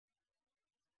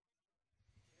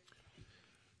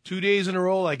2 days in a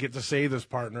row I get to say this,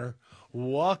 partner.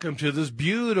 Welcome to this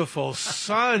beautiful,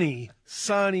 sunny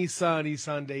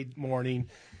Sunday morning.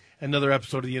 Another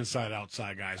episode of the Inside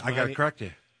Outside, guys. I got to correct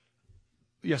you.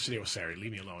 Yesterday was Saturday.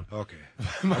 Leave me alone. Okay.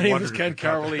 My name is Ken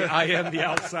Carley. I am the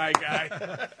outside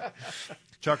guy.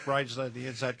 Chuck Bryan's the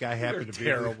inside guy. Happy to be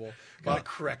terrible. here. Got to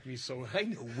correct me so I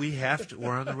know. We have to.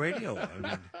 We're on the radio. I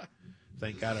mean,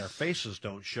 thank God our faces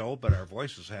don't show, but our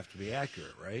voices have to be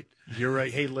accurate, right? You're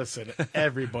right. Hey, listen,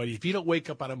 everybody, if you don't wake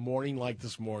up on a morning like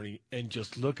this morning and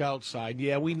just look outside,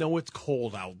 yeah, we know it's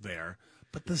cold out there,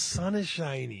 but the sun is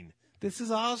shining. This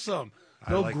is awesome.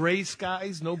 No gray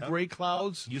skies, no gray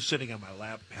clouds. You sitting on my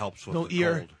lap helps with no, the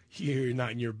you're, cold. You're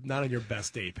not on your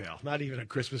best day, pal. Not even at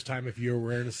Christmas time if you were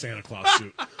wearing a Santa Claus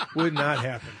suit. Would not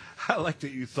happen. I like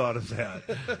that you thought of that.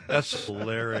 That's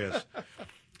hilarious.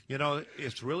 You know,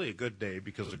 it's really a good day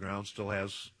because the ground still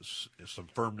has some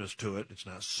firmness to it. It's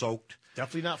not soaked.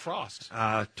 Definitely not frost.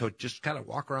 To just kind of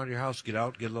walk around your house, get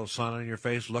out, get a little sun on your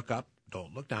face, look up,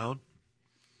 don't look down,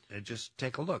 and just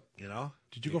take a look, you know.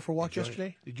 Did you go for a walk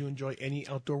yesterday? Did you enjoy any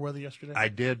outdoor weather yesterday? I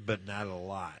did, but not a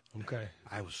lot. Okay.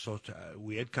 I was so tired.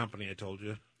 We had company, I told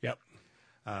you. Yep.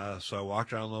 So I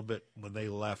walked around a little bit. When they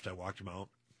left, I walked them out.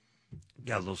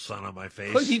 Got a little sun on my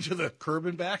face. Put you to the curb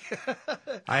and back?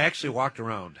 I actually walked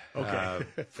around okay.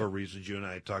 For reasons you and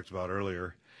I talked about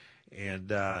earlier.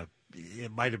 And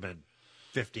it might have been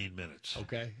 15 minutes.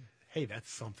 Okay. Hey,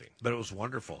 that's something. But it was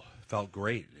wonderful. Felt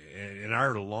great. And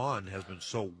our lawn has been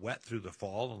so wet through the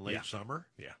fall and late summer.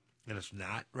 Yeah. And it's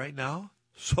not right now.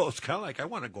 So it's kind of like I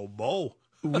want to go mow.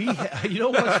 You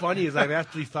know what's funny is I've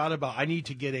actually thought about, I need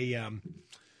to get a,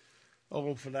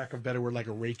 for lack of a better word, like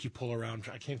a rake you pull around.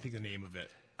 I can't think of the name of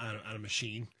it on a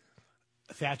machine.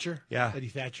 Thatcher? Yeah. Eddie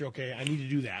Thatcher. Okay. I need to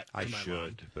do that. I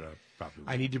should, but I probably won't.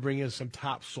 I need to bring in some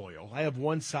topsoil. I have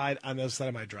one side on the other side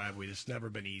of my driveway that's never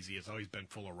been easy. It's always been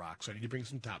full of rocks. So I need to bring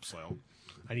some topsoil.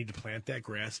 I need to plant that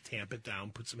grass, tamp it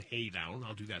down, put some hay down.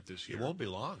 I'll do that this year. It won't be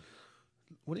long.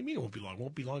 What do you mean it won't be long? It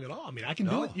won't be long at all. I mean, I can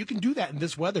do it. You can do that in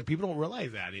this weather. People don't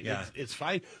realize that. It's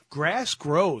fine. Grass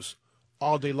grows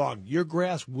all day long. Your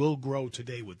grass will grow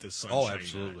today with this sunshine. Oh,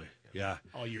 absolutely. Yeah.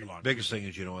 All year long. Biggest thing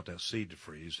is you don't want that seed to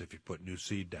freeze if you put new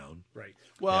seed down. Right.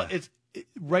 Well,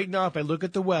 right now, if I look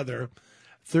at the weather,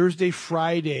 Thursday,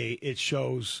 Friday, it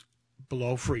shows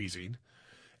below freezing.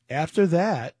 After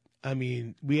that, I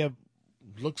mean, we have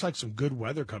looks like some good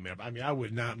weather coming up. I mean, I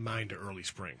would not mind an early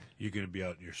spring. You're going to be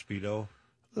out in your Speedo?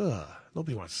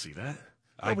 Nobody wants to see that.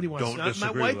 Nobody wants to see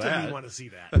that. My wife doesn't want to see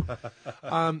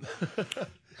that.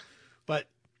 But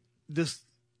this,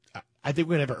 I think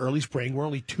we're going to have an early spring. We're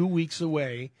only 2 weeks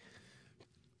away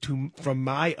from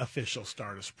my official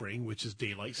start of spring, which is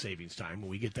daylight savings time. When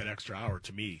we get that extra hour,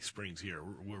 to me, spring's here.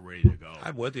 We're ready to go.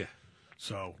 I'm with you.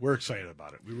 So we're excited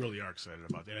about it. We really are excited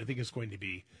about it. I think it's going to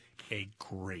be a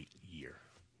great year.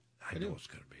 I know it's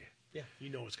going to be. Yeah, you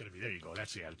know it's going to be. There you go.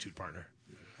 That's the attitude, partner.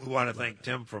 We want to thank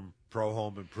Tim from Pro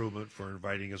Home Improvement for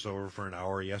inviting us over for an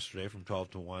hour yesterday from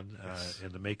 12 to 1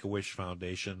 in the Make-A-Wish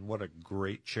Foundation. What a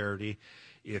great charity.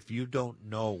 If you don't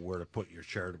know where to put your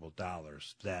charitable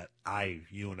dollars,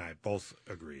 you and I both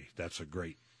agree that's a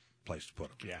great place to put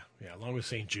them. Yeah, along with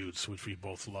St. Jude's, which we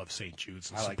both love St.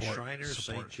 Jude's. And I like Shriners,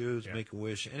 St. Jude's,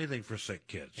 Make-A-Wish, anything for sick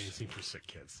kids. Anything for sick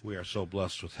kids. We are so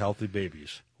blessed with healthy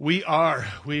babies. We are.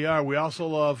 We also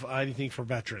love anything for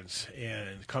veterans.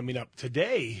 And coming up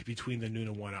today, between the noon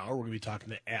and 1 hour, we're going to be talking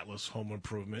to Atlas Home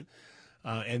Improvement.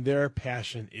 And their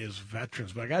passion is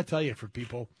veterans. But I got to tell you, for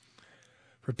people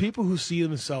who see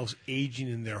themselves aging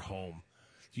in their home,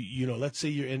 you know, let's say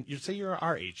you're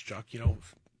our age, Chuck,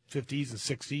 50s and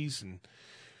 60s, and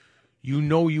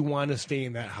you want to stay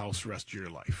in that house the rest of your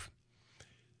life.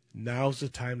 Now's the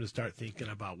time to start thinking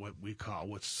about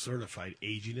what's certified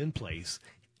aging in place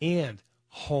and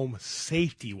home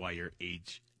safety while you're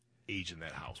aging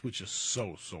that house, which is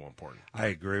so, so important. I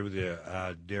agree with you.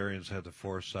 Darian's had the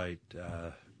foresight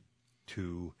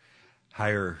to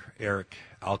hire Eric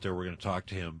out there. We're going to talk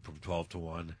to him from 12 to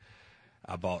 1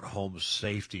 about home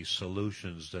safety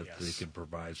solutions that they can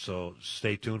provide. So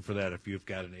stay tuned for that. If you've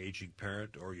got an aging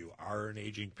parent or you are an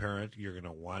aging parent, you're going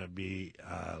to want to be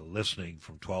listening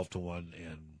from 12 to 1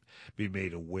 and be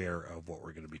made aware of what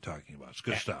we're going to be talking about. It's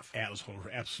good stuff. Atlas Home,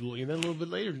 absolutely. And then a little bit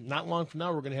later, not long from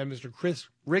now, we're going to have Mr. Chris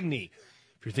Rigney.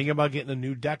 If you're thinking about getting a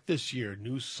new deck this year,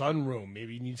 new sunroom,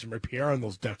 maybe you need some repair on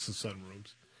those decks and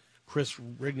sunrooms, Chris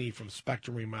Rigney from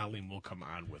Spectrum Remodeling will come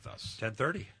on with us.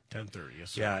 10:30? 10:30,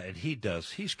 yes, sir. Yeah, and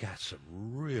he's got some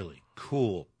really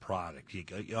cool product. You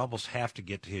almost have to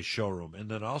get to his showroom.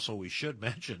 And then also we should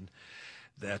mention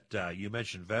that you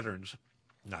mentioned veterans,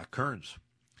 not Kearns.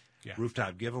 Yeah.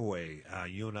 rooftop giveaway.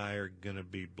 You and I are going to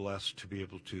be blessed to be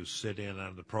able to sit in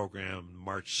on the program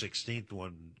March 16th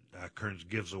when Kearns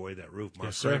gives away that roof,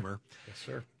 Mark Kramer. Yes,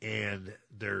 sir. And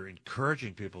they're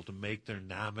encouraging people to make their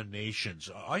nominations.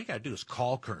 All you got to do is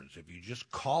call Kearns. If you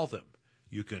just call them,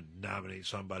 you can nominate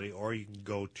somebody, or you can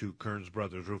go to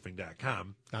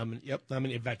KearnsBrothersRoofing.com. Nominate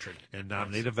a veteran. And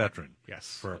nominate a veteran.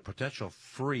 Yes. For a potential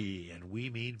free, and we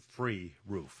mean free,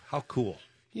 roof. How cool.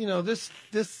 You know, the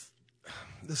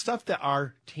stuff that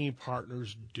our team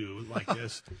partners do like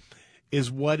this is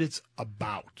what it's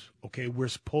about, okay? We're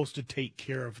supposed to take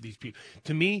care of these people.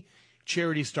 To me,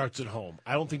 charity starts at home.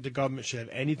 I don't think the government should have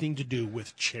anything to do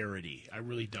with charity. I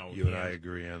really don't. You and I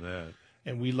agree on that.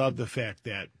 And we love the fact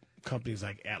that companies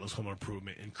like Atlas Home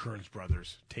Improvement and Kearns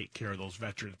Brothers take care of those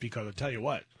veterans, because I'll tell you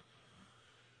what,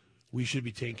 we should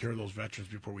be taking care of those veterans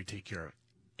before we take care of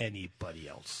anybody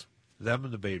else. Them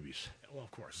and the babies. Well,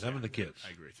 of course. Them and the kids. I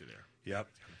agree with you there. Yep.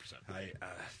 100%.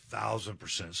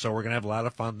 1,000%. So we're going to have a lot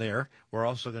of fun there. We're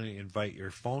also going to invite your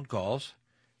phone calls.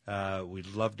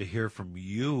 We'd love to hear from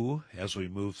you as we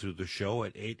move through the show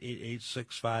at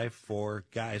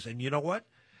 888-654-GUYS. And you know what?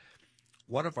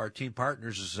 One of our team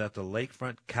partners is at the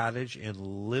Lakefront Cottage and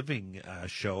Living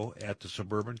show at the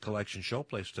Suburban Collection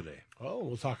Showplace today. Oh,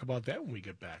 we'll talk about that when we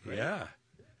get back, right? Yeah.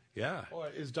 Yeah. Oh,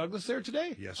 is Douglas there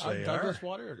today? Yes, they Douglas are.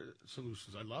 Water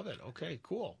Solutions. I love it. Okay,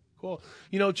 cool.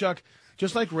 You know, Chuck,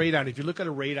 just like radon, if you look at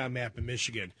a radon map in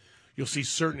Michigan, you'll see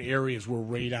certain areas where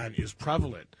radon is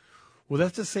prevalent. Well,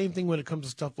 that's the same thing when it comes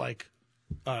to stuff like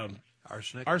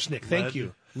arsenic. Thank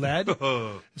you. Lead.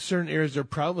 Certain areas are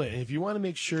prevalent. And if you want to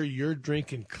make sure you're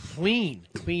drinking clean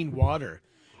water,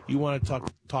 you want to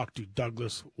talk to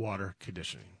Douglas Water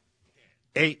Conditioning.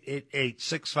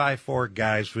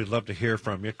 888-654-GUYS. We'd love to hear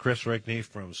from you. Chris Rigney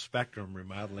from Spectrum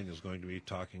Remodeling is going to be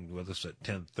talking with us at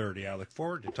 10:30. I look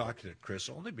forward to talking to Chris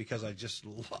only because I just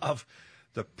love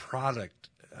the product,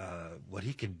 what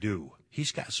he can do.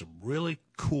 He's got some really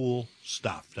cool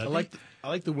stuff. I like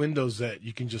the windows that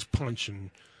you can just punch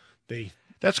and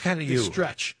that's kind of you.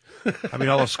 Stretch. I mean,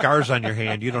 all the scars on your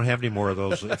hand, you don't have any more of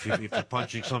those if you're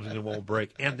punching something that won't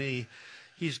break. And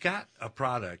he's got a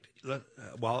product.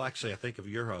 Well, actually, I think of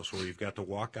your house where you've got the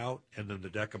walkout and then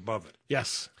the deck above it.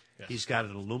 Yes. He's got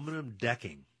an aluminum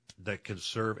decking that can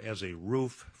serve as a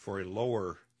roof for a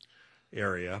lower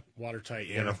area,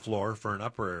 watertight, and a floor for an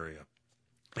upper area.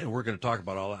 And we're going to talk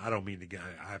about all that. I don't mean to get.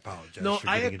 I apologize for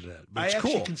getting into that. But I it's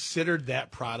actually cool. considered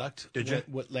that product. Did you?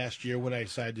 Last year when I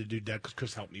decided to do deck, because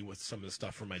Chris helped me with some of the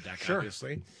stuff for my deck, Sure.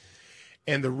 obviously.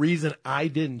 And the reason I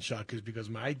didn't, Chuck, is because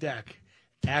my deck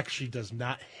actually does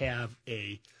not have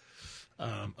a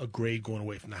grade going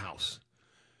away from the house.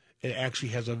 It actually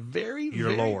has a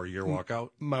Your lower, your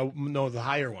walkout? No, the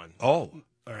higher one. Oh.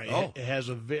 All right. Oh. It has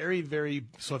a very, very,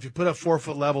 so if you put a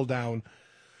 4-foot level down,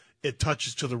 it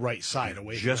touches to the right side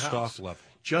away from the house. Just off level.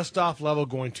 Just off level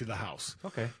going to the house.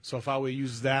 Okay. So if I would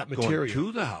use that material. Going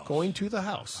to the house? Going to the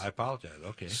house. I apologize.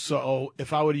 Okay. So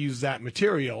if I would have used that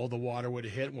material, the water would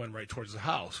have hit and went right towards the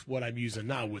house. What I'm using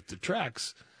now with the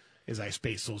Trex is I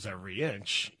space those every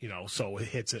inch, so it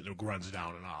hits it and it runs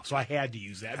down and off. So I had to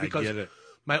use that because I get it.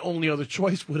 My only other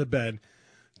choice would have been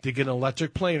to get an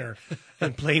electric planer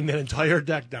and plane that entire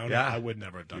deck down. Yeah. I would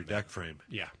never have done Your that. deck frame.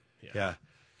 Yeah.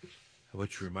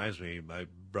 Which reminds me, my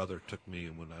brother took me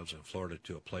when I was in Florida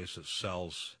to a place that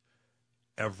sells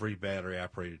every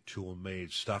battery-operated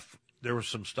tool-made stuff. There was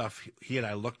some stuff he and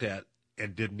I looked at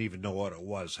and didn't even know what it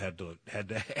was. Had to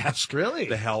ask Really?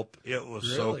 the help. It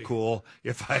was so Really? cool.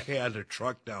 If I had a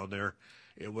truck down there,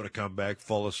 it would have come back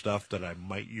full of stuff that I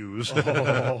might use.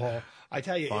 Oh, I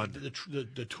tell you, Fun.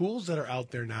 the tools that are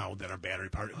out there now that are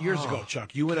battery-powered. Years ago,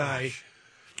 Chuck, you and gosh.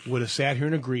 I would have sat here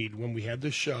and agreed when we had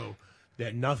this show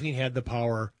that nothing had the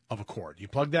power of a cord. You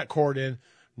plug that cord in,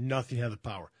 nothing had the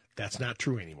power. That's not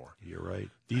true anymore. You're right.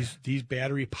 These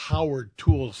battery-powered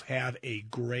tools have a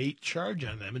great charge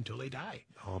on them until they die.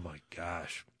 Oh, my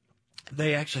gosh.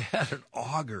 They actually had an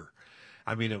auger.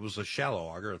 I mean, it was a shallow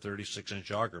auger, a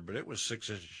 36-inch auger, but it was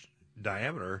 6-inch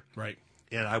diameter. Right.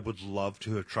 And I would love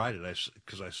to have tried it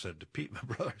because I said to Pete, my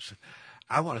brother, I said,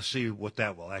 I want to see what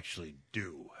that will actually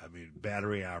do. I mean,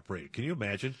 battery operated. Can you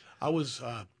imagine? I was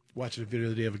watching a video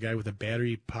the other day of a guy with a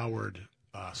battery-powered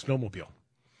snowmobile.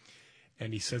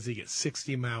 And he says he gets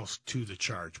 60 miles to the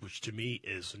charge, which to me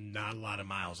is not a lot of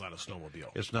miles on a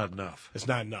snowmobile. It's not enough. It's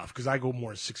not enough because I go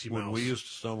more than 60 miles. When we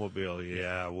used to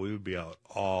snowmobile, we would be out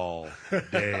all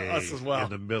day Us as well. in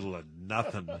the middle of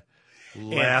nothing.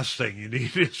 Last thing you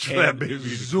need is for that baby to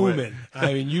quit. zooming.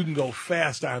 I mean, you can go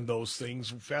fast on those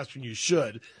things, faster than you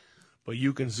should. But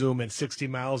you can zoom in 60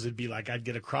 miles. It'd be like I'd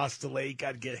get across the lake.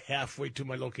 I'd get halfway to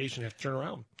my location. Have to turn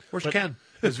around. Where's But Ken?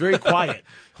 It's very quiet.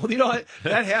 Well, you know what?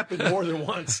 That happened more than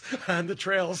once on the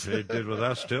trails. It did with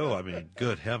us too. I mean,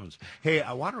 good heavens. Hey,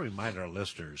 I want to remind our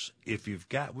listeners, we've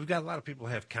got a lot of people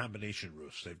who have combination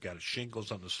roofs. They've got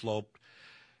shingles on the slope.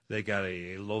 They got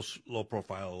a low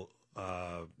profile,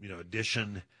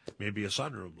 addition, maybe a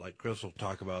sunroom like Chris will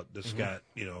talk about that's got,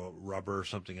 rubber or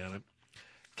something on it.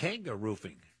 Kanga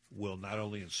Roofing will not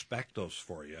only inspect those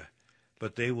for you,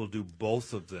 but they will do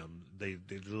both of them. They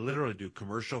literally do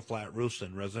commercial flat roofs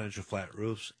and residential flat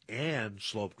roofs and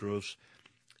sloped roofs,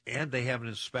 and they have an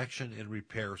inspection and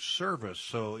repair service.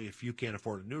 So if you can't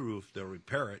afford a new roof, they'll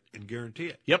repair it and guarantee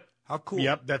it. Yep. How cool.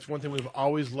 Yep, that's one thing we've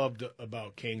always loved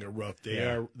about Kanga Roof.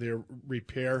 They're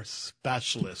repair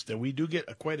specialists, and we do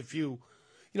get quite a few.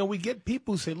 We get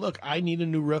people who say, look, I need a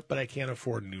new roof, but I can't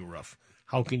afford a new roof.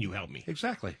 How can you help me?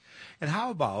 Exactly. And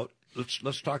how about,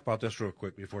 let's talk about this real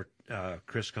quick before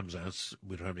Chris comes on.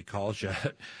 We don't have any calls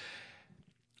yet.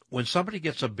 When somebody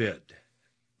gets a bid,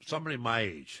 somebody my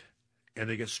age, and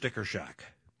they get sticker shock.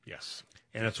 Yes.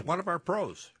 And it's one of our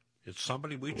pros. It's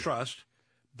somebody we trust,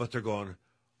 but they're going,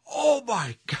 oh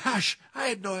my gosh, I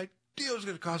had no idea it was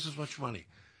going to cost this much money.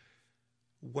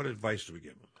 What advice do we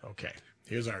give them? Okay,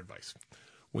 here's our advice.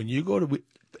 When you go to,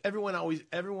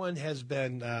 everyone has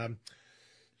been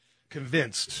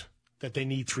convinced that they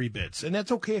need 3 bids. And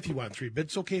that's okay if you want 3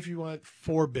 bids. It's okay if you want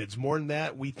 4 bids. More than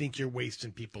that, we think you're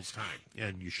wasting people's time.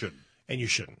 And you shouldn't. And you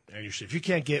shouldn't. If you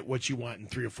can't get what you want in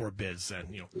 3 or 4 bids, then,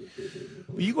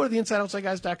 But you go to the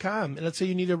InsideOutsideGuys.com, and let's say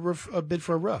you need a bid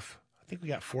for a roof. I think we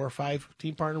got 4 or 5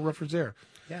 team partner roofers there.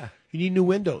 Yeah. You need new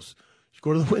windows. You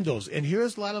go to the windows. And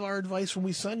here's a lot of our advice when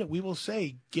we send it. We will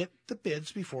say, get the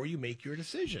bids before you make your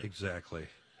decision. Exactly.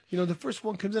 The first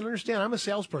one comes in. Understand, I'm a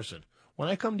salesperson. When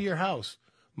I come to your house,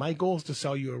 my goal is to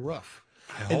sell you a roof.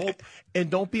 I hope. And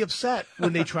don't be upset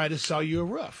when they try to sell you a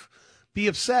roof. Be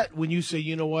upset when you say,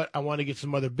 you know what, I want to get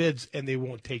some other bids, and they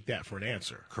won't take that for an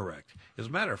answer. Correct. As a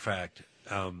matter of fact,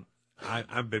 I'm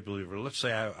a big believer. Let's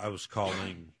say I was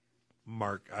calling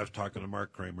Mark. I was talking to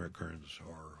Mark Kramer at Kearns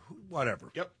or whatever.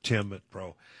 Yep. Tim at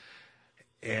Pro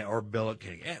or Bill at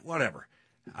King, whatever.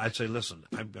 I'd say, listen,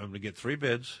 I'm going to get 3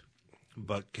 bids,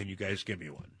 but can you guys give me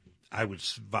one? I would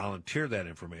volunteer that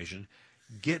information.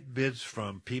 Get bids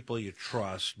from people you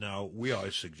trust. Now, we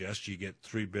always suggest you get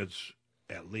 3 bids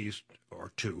at least,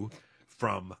 or 2,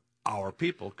 from our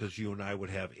people, because you and I would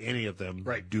have any of them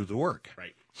do the work.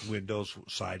 Right. Windows,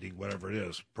 siding, whatever it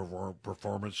is,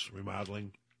 performance,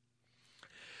 remodeling.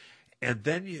 And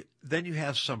then you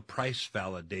have some price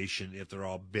validation if they're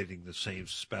all bidding the same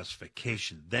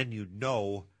specification. Then you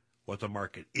know what the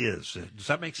market is. Does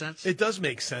that make sense? It does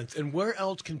make sense. And where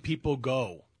else can people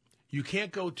go? You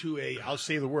can't go to I'll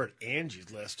say the word,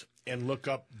 Angie's List, and look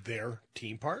up their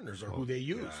team partners or who they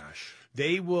use. Gosh.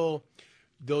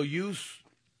 They'll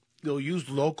use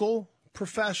local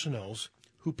professionals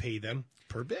who pay them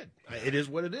per bid. It is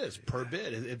what it is, per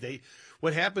bid.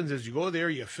 What happens is you go there,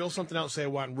 you fill something out, and say I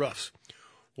want roofs.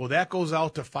 Well, that goes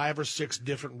out to 5 or 6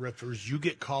 different roofers. You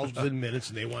get calls within minutes,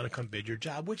 and they want to come bid your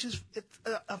job, which is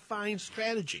a fine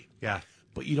strategy. Yeah.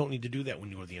 But you don't need to do that when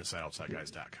you go to the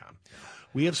InsideOutsideGuys.com.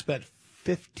 We have spent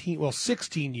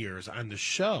 16 years on the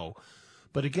show.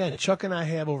 But again, Chuck and I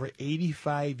have over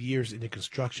 85 years in the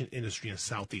construction industry in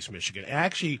Southeast Michigan.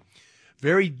 Actually,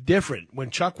 very different.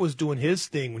 When Chuck was doing his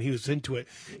thing, when he was into it,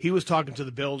 he was talking to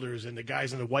the builders and the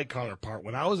guys in the white collar part.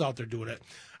 When I was out there doing it,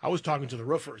 I was talking to the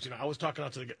roofers. I was talking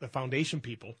out to the foundation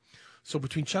people. So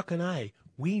between Chuck and I,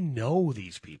 we know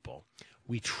these people.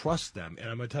 We trust them. And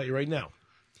I'm going to tell you right now,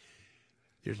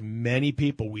 there's many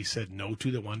people we said no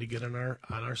to that wanted to get on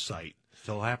our site.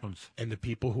 Still happens. And the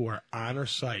people who are on our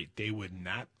site, they would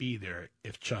not be there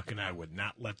if Chuck and I would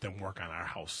not let them work on our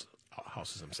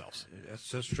houses themselves.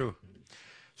 That's true.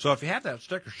 So if you have that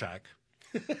sticker shock,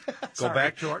 go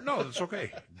back to our. No, that's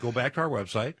okay. Go back to our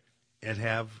website and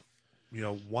have,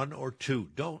 1 or 2.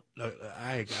 Don't.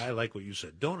 I like what you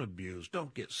said. Don't abuse.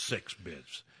 Don't get 6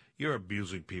 bids. You're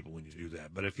abusing people when you do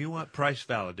that. But if you want price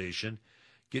validation,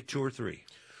 get 2 or 3.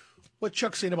 What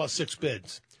Chuck's saying about 6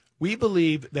 bids. We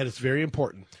believe that it's very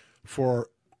important for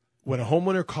when a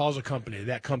homeowner calls a company,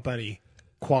 that company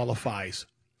qualifies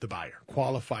the buyer,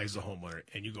 qualifies the homeowner.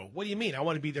 And you go, what do you mean? I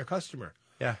want to be their customer.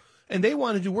 Yeah. And they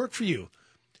want to do work for you,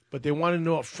 but they want to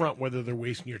know up front whether they're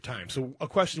wasting your time. So a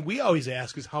question we always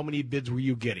ask is, how many bids were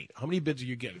you getting? How many bids are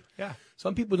you getting? Yeah.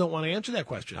 Some people don't want to answer that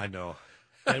question. I know.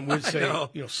 And we'd say,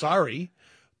 sorry.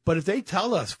 But if they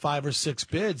tell us 5 or 6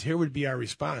 bids, here would be our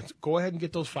response. Go ahead and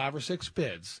get those 5 or 6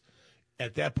 bids.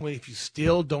 At that point, if you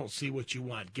still don't see what you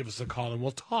want, give us a call and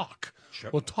we'll talk. Sure.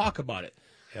 We'll talk about it.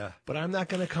 Yeah. But I'm not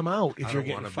going to come out if I you're don't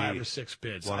getting wanna 5 be or 6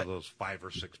 bids. One of those 5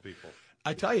 or 6 people.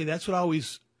 I tell you, that's what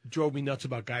always drove me nuts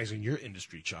about guys in your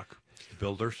industry, Chuck.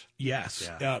 Builders? Yes,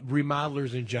 Yeah.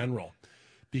 Remodelers in general.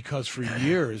 Because for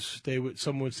years,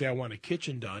 someone would say, I want a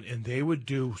kitchen done, and they would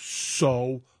do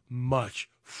so much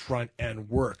front-end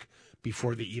work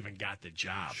before they even got the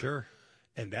job. Sure.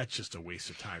 And that's just a waste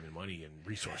of time and money and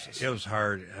resources. It was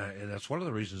hard, and that's one of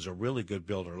the reasons a really good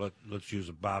builder, let's use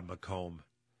a Bob McComb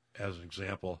as an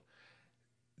example,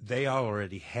 they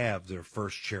already have their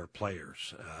first chair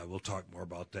players. We'll talk more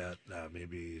about that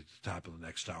maybe at the top of the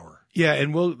next hour. Yeah,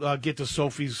 and we'll get to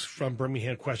Sophie's from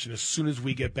Birmingham question as soon as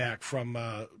we get back from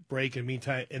break. In the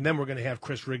meantime, and then we're going to have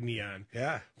Chris Rigney on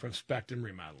from Spectrum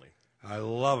Remodeling. I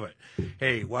love it.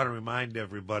 Hey, want to remind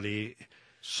everybody,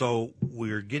 so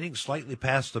we're getting slightly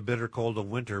past the bitter cold of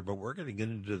winter, but we're going to get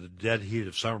into the dead heat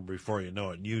of summer before you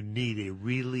know it. And you need a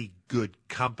really good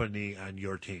company on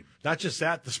your team. Not just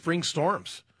that, the spring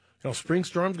storms. Spring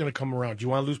storm's going to come around. Do you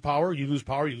want to lose power? You lose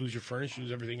power, you lose your furnace, you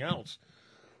lose everything else.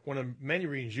 One of many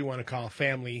reasons you want to call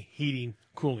Family Heating,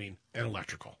 Cooling, and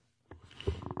Electrical.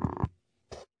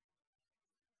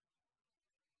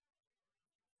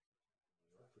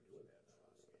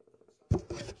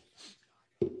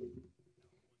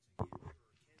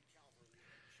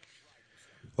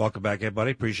 Welcome back,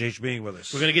 everybody. Appreciate you being with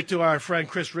us. We're going to get to our friend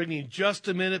Chris Rigney in just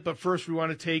a minute, but first we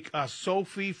want to take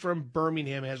Sophie from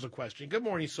Birmingham has a question. Good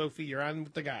morning, Sophie. You're on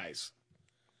with the guys.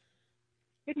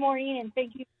 Good morning, and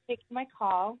thank you for taking my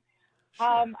call.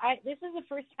 Sure. This is the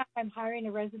first time I'm hiring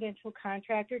a residential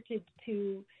contractor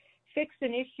to fix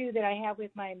an issue that I have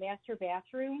with my master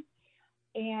bathroom.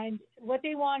 And what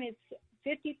they want is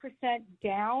 50%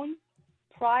 down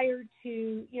prior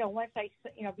to, once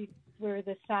where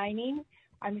the signing.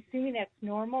 I'm assuming that's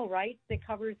normal, right? That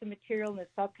covers the material and the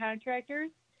subcontractors.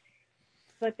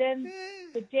 But then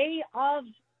the day of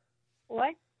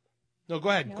what? No, go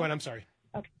ahead. No? Go ahead. I'm sorry.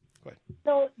 Okay. Go ahead.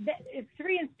 So it's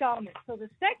 3 installments. So the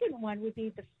second one would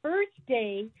be the first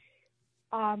day.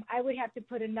 I would have to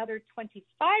put another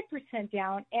 25%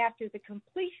 down after the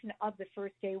completion of the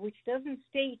first day, which doesn't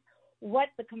state what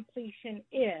the completion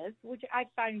is, which I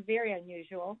find very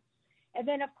unusual. And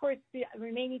then, of course, the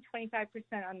remaining 25%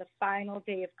 on the final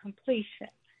day of completion.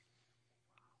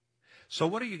 So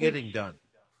what are you getting done?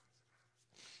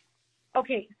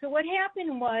 Okay, so what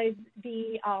happened was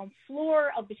the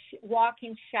floor of the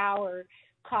walk-in shower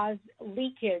caused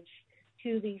leakage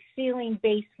to the ceiling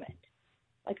basement,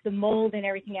 like the mold and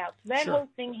everything else. So that whole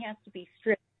thing has to be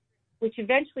stripped, which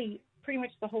eventually pretty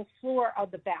much the whole floor of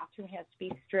the bathroom has to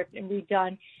be stripped and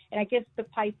redone. And I guess the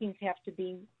pipings have to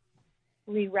be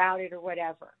rerouted or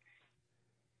whatever.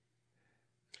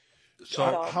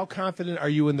 So how confident are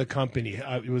you in the company?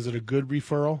 Was it a good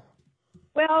referral?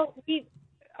 Well, I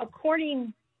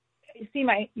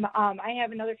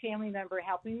have another family member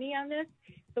helping me on this.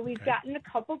 So we've gotten a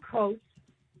couple quotes,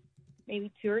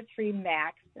 maybe 2 or 3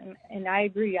 max. And I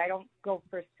agree, I don't go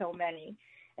for so many.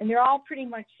 And they're all pretty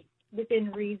much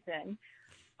within reason.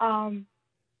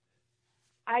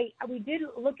 We did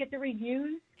look at the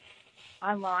reviews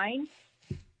online,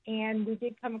 and we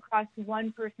did come across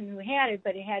one person who had it,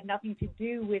 but it had nothing to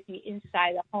do with the inside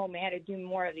of the home. It had to do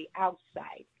more of the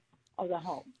outside of the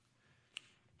home,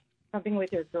 something with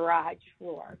their garage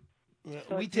floor.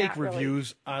 So we take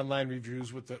reviews, online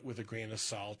reviews, with a grain of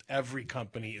salt. Every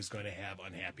company is going to have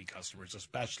unhappy customers,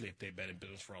 especially if they've been in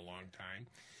business for a long time.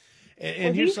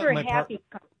 And here's something my partner.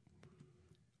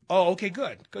 Oh, okay,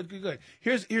 good.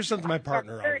 Here's something my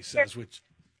partner always says, which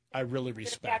I really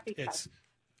respect. It's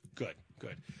good.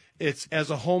 It's,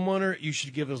 as a homeowner, you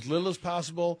should give as little as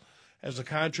possible. As a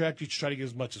contractor, you should try to give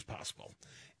as much as possible.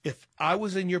 If I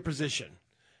was in your position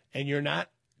and you're not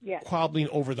quabbling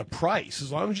over the price,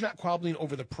 as long as you're not quabbling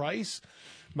over the price,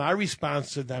 my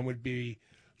response to them would be,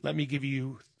 let me give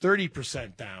you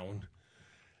 30% down,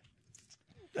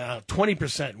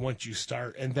 20% once you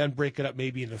start, and then break it up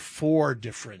maybe into 4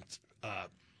 different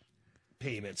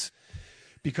payments.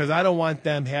 Because I don't want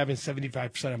them having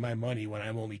 75% of my money when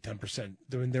I'm only 10%.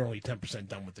 They're only 10%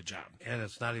 done with the job. And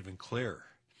it's not even clear.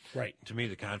 Right. To me,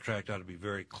 the contract ought to be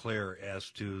very clear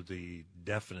as to the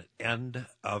definite end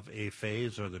of a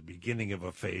phase or the beginning of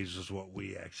a phase is what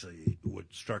we actually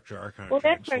would structure our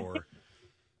contracts for.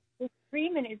 The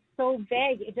agreement is so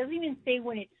vague. It doesn't even say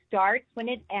when it starts, when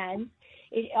it ends.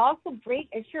 It also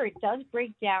it does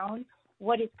break down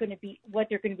what they're going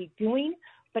to be doing,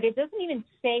 but it doesn't even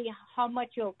say how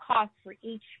much it'll cost for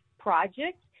each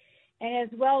project. And as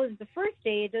well as the first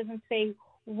day, it doesn't say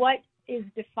what is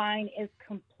defined as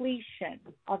completion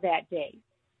of that day.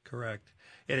 Correct.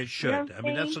 And it should. You know what I I'm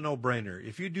mean, saying? that's a no-brainer.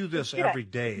 If you do this Yeah. every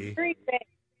day,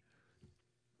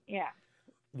 Yeah.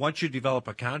 once you develop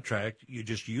a contract, you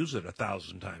just use it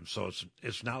 1,000 times. So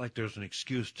it's not like there's an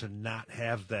excuse to not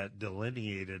have that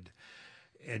delineated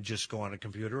and just go on a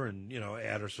computer and,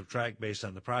 add or subtract based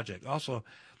on the project. Also,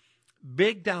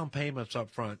 big down payments up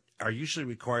front are usually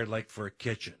required, like for a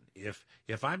kitchen. If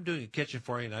I'm doing a kitchen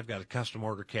for you and I've got a custom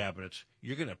order cabinets,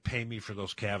 you're going to pay me for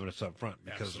those cabinets up front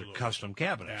because Absolutely. they're custom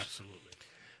cabinets. Absolutely.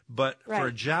 But for a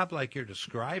Right. job like you're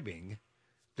describing,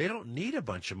 they don't need a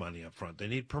bunch of money up front. They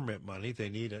need permit money. They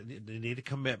need a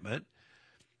commitment,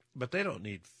 but they don't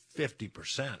need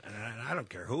 50%. And I don't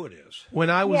care who it is. When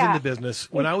I was in Yeah. the business,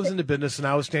 and I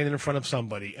was standing in front of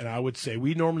somebody, and I would say,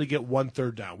 we normally get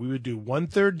 1/3 down. We would do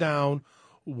 1/3 down,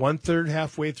 1/3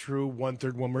 halfway through,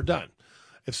 1/3 when we're done.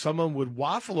 If someone would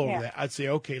waffle over Yeah. that, I'd say,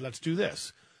 okay, let's do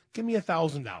this. Give me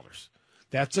 $1,000.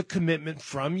 That's a commitment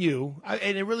from you.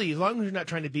 And it really, as long as you're not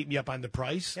trying to beat me up on the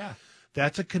price, Yeah.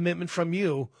 that's a commitment from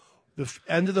you. The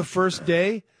end of the first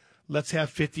day, let's have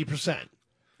 50%.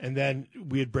 And then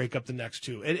we'd break up the next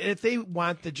two. And if they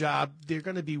want the job, they're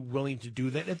going to be willing to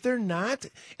do that. If they're not,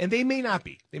 and they may not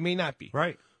be,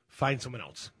 Right. find someone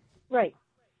else. Right.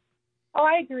 Oh,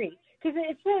 I agree. Because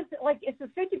it says, like, it's a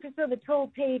 50% of the total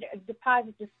paid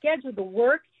deposit to schedule the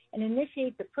work and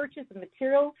initiate the purchase of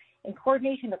material and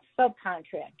coordination of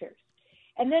subcontractors.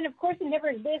 And then, of course, it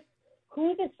never lists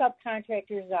who the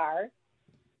subcontractors are,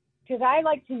 because I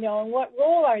like to know what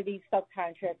role are these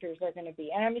subcontractors are going to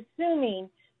be. And I'm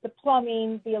assuming the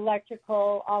plumbing, the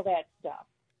electrical, all that stuff.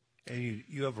 And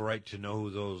you have a right to know who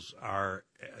those are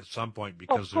at some point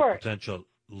because Of they're course. potential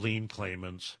lien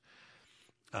claimants.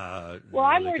 Well,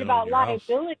 I'm worried they can about own your house.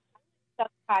 liability of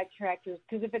subcontractors,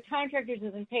 because if a contractor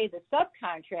doesn't pay the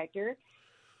subcontractor,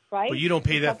 right? But you don't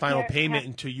pay the that final subcontractor payment has-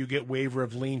 until you get waiver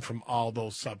of lien from all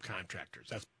those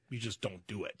subcontractors. You just don't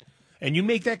do it. And you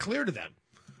make that clear to them.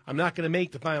 I'm not going to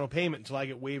make the final payment until I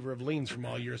get waiver of liens from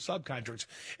all your subcontractors.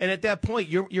 And at that point,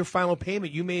 your final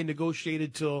payment, you may negotiate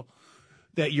it till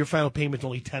that your final payment's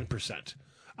only 10%.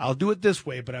 I'll do it this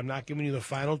way, but I'm not giving you the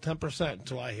final 10%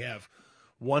 until I have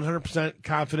 100%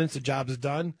 confidence the job is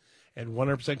done and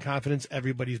 100% confidence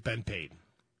everybody's been paid.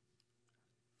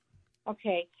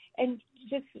 Okay, and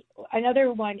just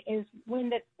another one is when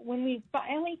we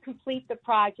finally complete the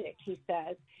project, he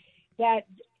says that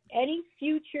any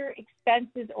future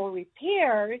expenses or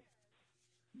repairs,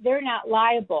 they're not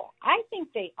liable. I think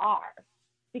they are,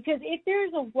 because if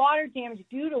there's a water damage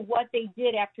due to what they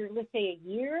did after, let's say, a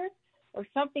year or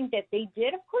something that they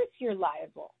did, of course you're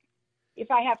liable. If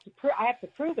I have to, I have to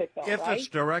prove it though, If right? it's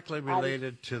directly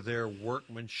related to their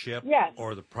workmanship Yes.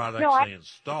 or the products No, they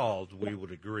installed, we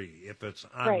would agree. If it's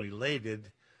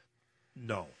unrelated,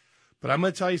 no. But I'm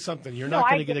going to tell you something. You're No, not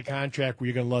going I to get a get it. contract where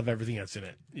you're going to love everything that's in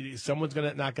it. Someone's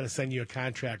not going to send you a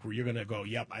contract where you're going to go,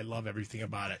 yep, I love everything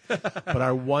about it. But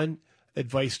our one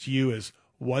advice to you is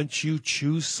once you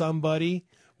choose somebody,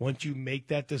 once you make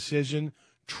that decision,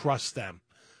 trust them.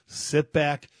 Sit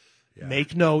back,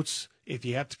 make notes. If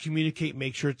you have to communicate,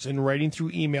 make sure it's in writing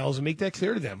through emails and make that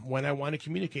clear to them. When I want to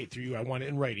communicate through you, I want it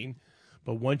in writing.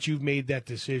 But once you've made that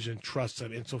decision, trust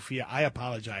them. And Sophia, I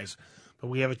apologize, but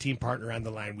we have a team partner on the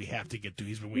line we have to get to.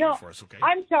 He's been waiting for us, okay?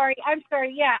 I'm sorry.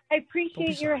 Yeah, I Don't appreciate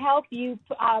be your sorry. help. You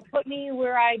put me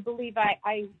where I believe I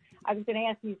was going to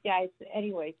ask these guys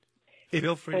anyways.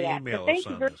 Feel free to that. email So thank us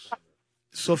you on very this. much.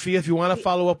 Sophia, if you want to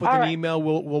follow up with All an right. email,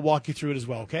 we'll walk you through it as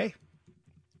well, okay?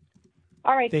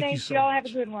 All right, Thank you thanks. so Y'all have a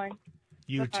much. good one.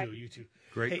 You Bye-bye. too, you too.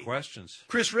 Great Hey, questions.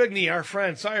 Chris Rigney, our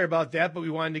friend. Sorry about that, but we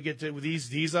wanted to get to these.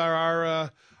 These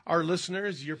are our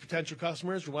listeners, your potential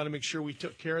customers. We want to make sure we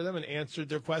took care of them and answered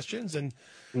their questions. And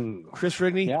Chris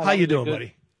Rigney, Yeah, how that you was a doing, good-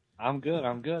 buddy? I'm good.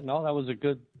 No, that was a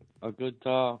good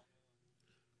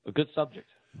subject.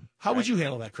 How would you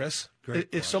handle that, Chris? Great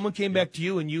If someone came back to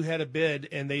you and you had a bid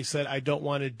and they said, I don't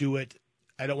want to do it,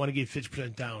 I don't want to give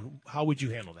 50% down, how would you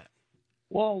handle that?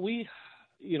 Well,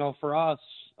 for us,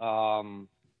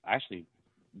 actually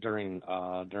during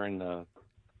the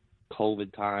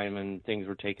COVID time and things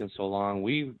were taking so long,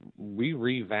 we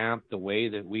revamped the way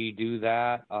that we do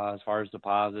that as far as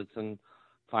deposits and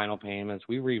final payments.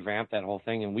 We revamped that whole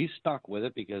thing, and we stuck with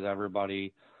it because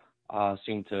everybody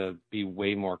seemed to be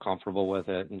way more comfortable with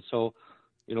it. And so,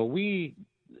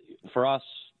 for us,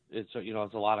 it's a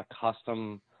lot of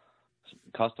custom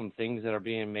things that are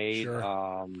being made,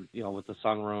 Sure. with the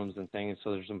sunrooms and things.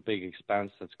 So there's some big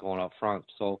expense that's going up front.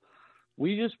 So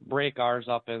we just break ours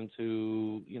up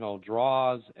into,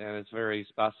 draws, and it's very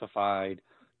specified.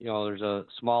 There's a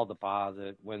small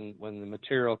deposit. When the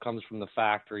material comes from the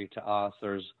factory to us,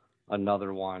 there's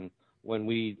another one. when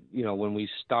we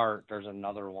start, there's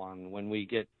another one. When we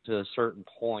get to a certain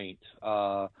point,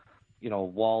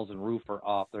 walls and roof are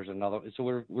up, there's another. So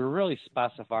we're really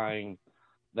specifying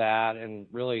that, and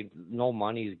really no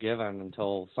money is given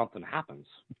until something happens.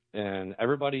 And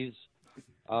everybody's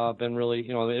been really,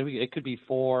 it could be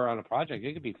 4 on a project.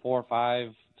 It could be 4,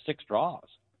 5, 6 draws,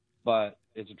 but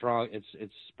it's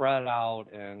spread out,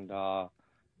 and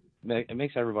it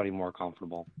makes everybody more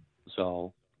comfortable.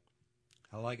 So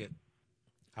I like it.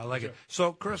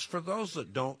 So, Chris, for those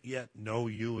that don't yet know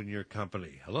you and your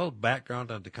company, a little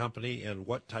background on the company and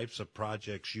what types of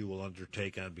projects you will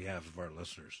undertake on behalf of our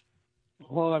listeners.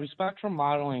 Well, Spectrum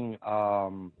Modeling,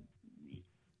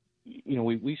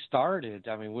 we started,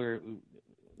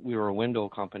 we were a window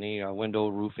company, a window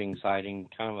roofing, siding,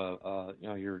 kind of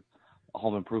your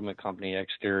home improvement company,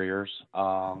 exteriors.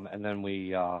 And then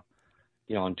we,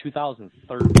 in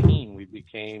 2013, we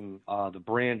became the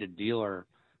branded dealer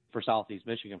for Southeast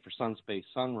Michigan for Sunspace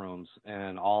sunrooms,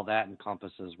 and all that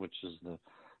encompasses, which is the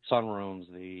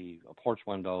sunrooms, the porch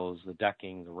windows, the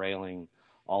decking, the railing,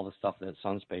 all the stuff that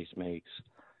Sunspace makes.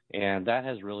 And that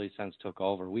has really since took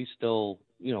over. We still,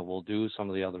 we'll do some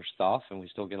of the other stuff, and we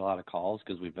still get a lot of calls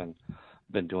because we've been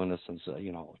doing this since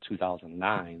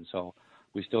 2009. So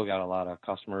we still got a lot of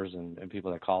customers and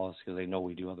people that call us because they know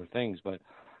we do other things. But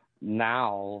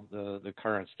now the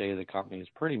current state of the company is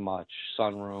pretty much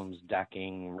sunrooms,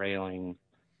 decking, railing,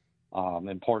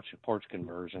 and porch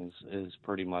conversions is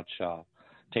pretty much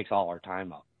takes all our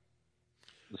time up.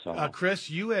 So, Chris,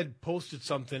 you had posted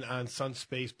something on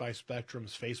Sunspace by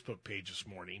Spectrum's Facebook page this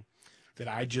morning that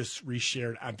I just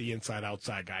reshared on the Inside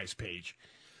Outside Guys page.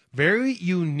 Very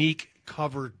unique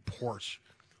covered porch.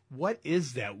 What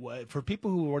is that? For people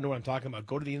who wonder what I'm talking about,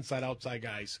 go to the Inside Outside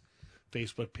Guys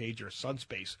Facebook page or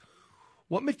Sunspace.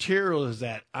 What material is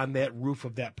that on that roof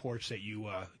of that porch that you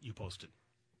posted?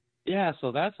 Yeah,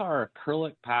 so that's our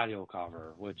acrylic patio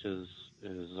cover, which is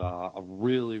a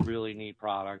really, really neat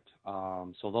product.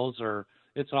 So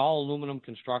it's an all aluminum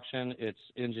construction. It's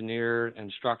engineered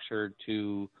and structured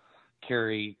to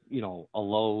carry, a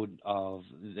load of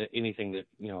anything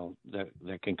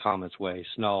that can come its way.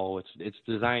 Snow. It's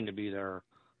designed to be there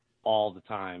all the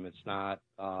time. It's not,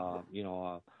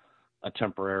 a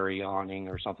temporary awning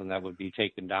or something that would be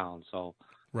taken down. So,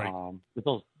 right. But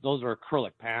those are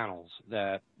acrylic panels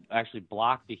that actually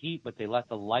block the heat, but they let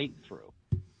the light through.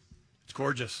 It's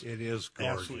gorgeous. It is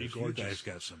gorgeous. Absolutely gorgeous. You guys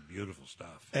got some beautiful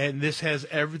stuff. And this has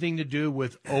everything to do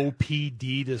with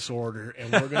OPD disorder,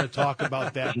 and we're going to talk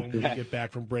about that when we get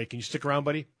back from break. Can you stick around,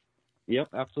 buddy? Yep,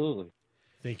 absolutely.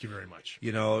 Thank you very much.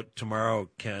 Tomorrow,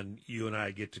 Ken, you and I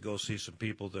get to go see some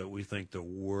people that we think the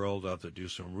world of, that do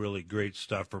some really great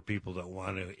stuff for people that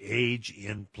want to age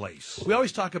in place. We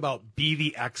always talk about Be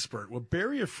the Expert. Well,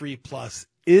 Barrier Free Plus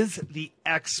is the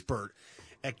expert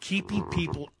at keeping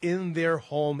people in their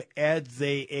home as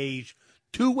they age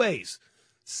 2 ways,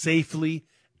 safely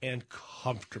and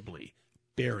comfortably.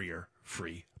 Barrier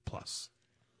Free Plus.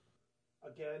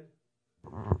 Again.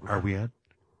 Are we on?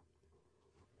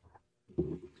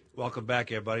 Welcome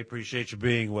back, everybody. Appreciate you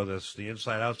being with us. The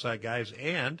Inside Outside Guys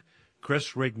and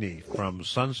Chris Rigney from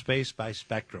Sunspace by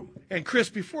Spectrum. And Chris,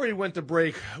 before we went to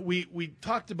break, we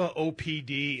talked about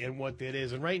OPD and what that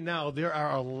is. And right now, there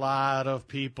are a lot of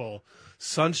people.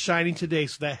 Sun's shining today,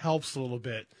 so that helps a little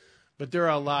bit. But there are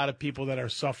a lot of people that are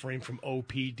suffering from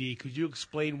OPD. Could you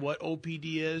explain what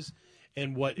OPD is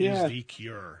and what is the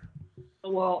cure?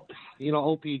 Well,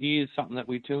 OPD is something that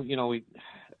we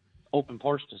open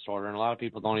porch disorder, and a lot of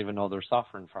people don't even know they're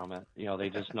suffering from it. They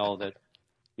just know that,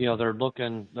 they're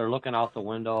looking out the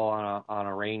window on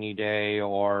a rainy day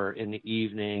or in the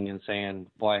evening and saying,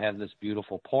 boy, I have this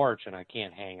beautiful porch and I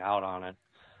can't hang out on it.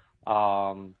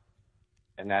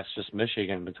 And that's just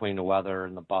Michigan, between the weather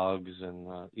and the bugs,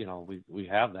 and we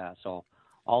have that. So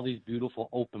all these beautiful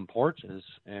open porches,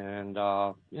 and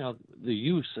the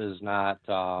use is not,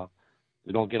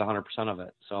 we don't get 100% of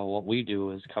it. So what we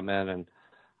do is come in, and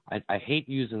I hate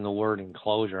using the word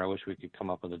enclosure. I wish we could come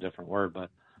up with a different word, but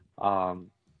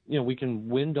we can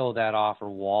window that off or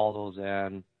wall those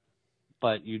in,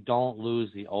 but you don't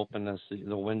lose the openness.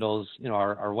 The windows,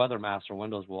 our WeatherMaster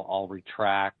windows will all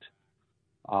retract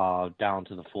down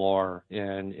to the floor,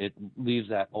 and it leaves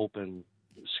that open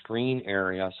screen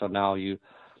area. So now you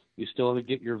still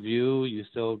get your view. You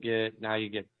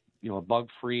get a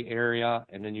bug-free area,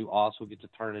 and then you also get to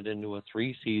turn it into a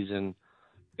 3-season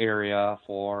area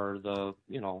for the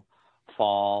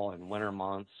fall and winter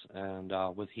months, and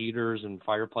with heaters and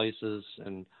fireplaces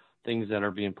and things that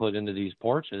are being put into these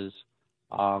porches.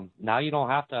 Now you don't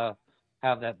have to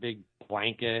have that big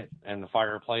blanket and the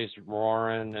fireplace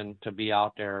roaring, and to be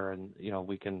out there, and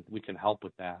we can help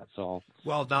with that. So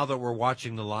well, now that we're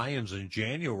watching the Lions in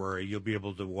January, you'll be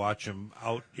able to watch them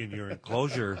out in your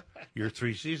enclosure, your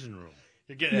 3-season room.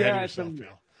 You're getting ahead of yourself,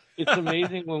 Bill. It's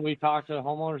amazing when we talk to the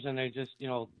homeowners and they just,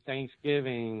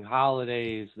 Thanksgiving,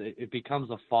 holidays, it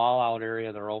becomes a fallout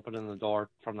area. They're opening the door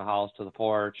from the house to the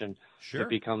porch, and Sure. it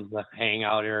becomes the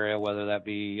hangout area, whether that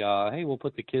be, hey, we'll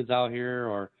put the kids out here,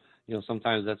 or,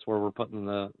 sometimes that's where we're putting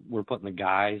the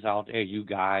guys out. Hey, you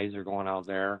guys are going out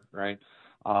there, right?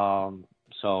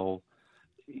 So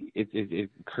it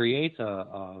creates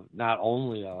not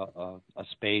only a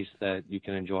space that you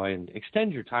can enjoy and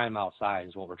extend your time outside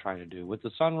is what we're trying to do with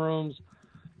the sunrooms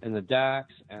and the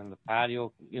decks and the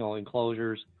patio,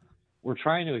 enclosures. We're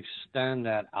trying to extend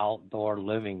that outdoor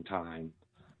living time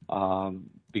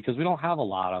because we don't have a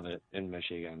lot of it in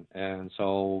Michigan, and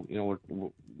so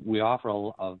we offer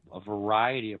a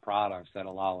variety of products that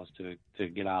allow us to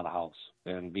get out of the house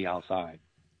and be outside.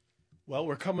 Well,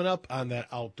 we're coming up on that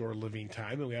outdoor living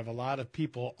time, and we have a lot of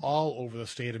people all over the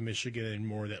state of Michigan and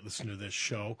more that listen to this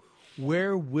show.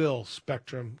 Where will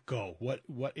Spectrum go?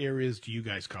 What areas do you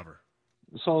guys cover?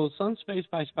 So Sunspace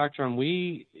by Spectrum,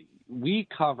 we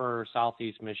cover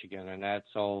Southeast Michigan, and that's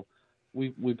so we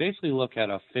basically look at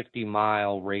a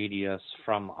 50-mile radius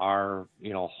from our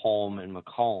home in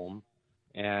Macomb,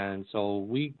 and so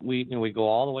we go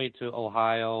all the way to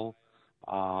Ohio.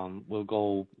 We'll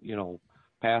go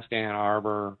past Ann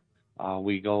Arbor,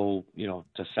 we go,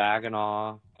 to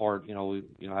Saginaw, Port, we,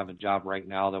 have a job right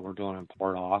now that we're doing in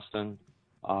Port Austin.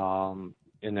 And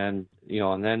then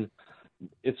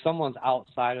if someone's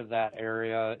outside of that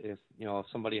area, if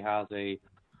somebody has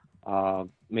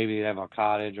maybe they have a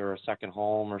cottage or a second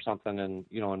home or something, and,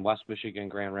 in West Michigan,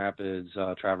 Grand Rapids,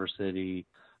 Traverse City,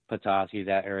 Petoskey,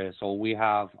 that area. So we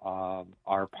have,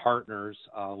 our partners,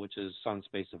 which is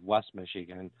Sunspace of West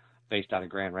Michigan, based out of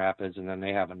Grand Rapids, and then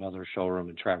they have another showroom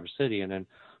in Traverse City, and then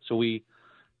so we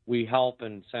help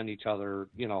and send each other,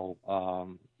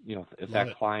 if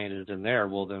that client is in there,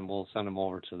 well, then we'll send them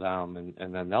over to them,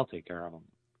 and then they'll take care of them.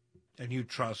 And you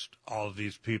trust all of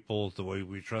these people the way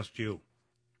we trust you?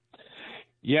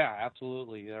 Yeah,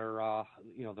 absolutely. They're all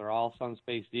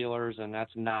Sunspace dealers, and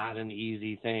that's not an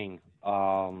easy thing.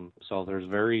 So there's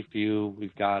very few.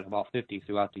 We've got about 50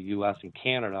 throughout the U.S. and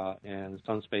Canada, and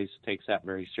Sunspace takes that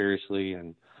very seriously.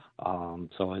 And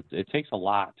so it takes a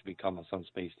lot to become a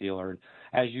Sunspace dealer. And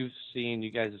as you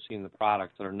guys have seen the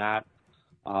products. They're not.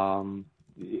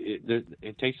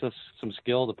 It takes us some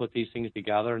skill to put these things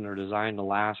together, and they're designed to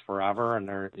last forever. And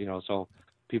they're so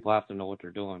people have to know what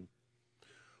they're doing.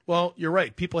 Well, you're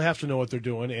right. People have to know what they're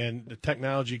doing, and the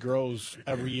technology grows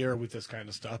every year with this kind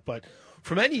of stuff. But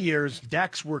for many years,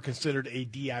 decks were considered a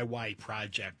DIY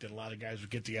project, and a lot of guys would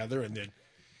get together and then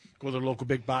go to their local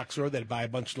big box store. They'd buy a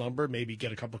bunch of lumber, maybe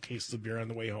get a couple cases of beer on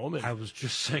the way home. And I was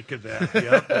just thinking that.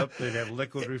 Yep. They'd have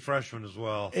liquid refreshment as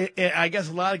well. And I guess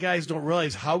a lot of guys don't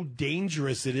realize how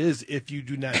dangerous it is if you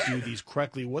do not do these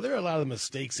correctly. What are a lot of the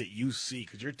mistakes that you see?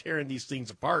 Because you're tearing these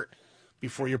things apart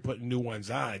before you're putting new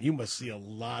ones on. You must see a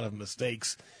lot of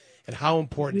mistakes. And how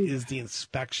important is the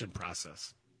inspection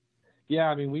process? Yeah,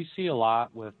 I mean, we see a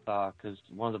lot with, because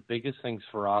one of the biggest things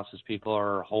for us is people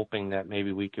are hoping that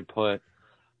maybe we could put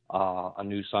a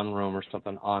new sunroom or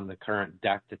something on the current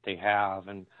deck that they have.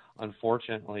 And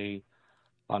unfortunately,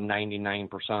 99%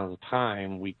 of the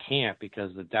time, we can't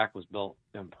because the deck was built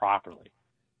improperly.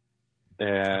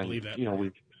 And, I believe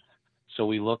that. So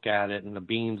we look at it and the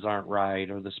beams aren't right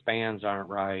or the spans aren't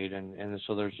right. And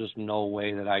so there's just no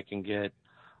way that I can get,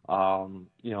 a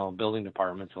building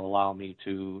department to allow me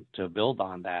to build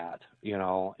on that,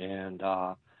 and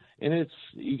it's,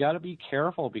 you got to be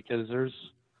careful because there's,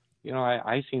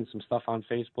 I seen some stuff on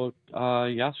Facebook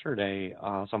yesterday,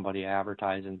 somebody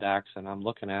advertising decks, and I'm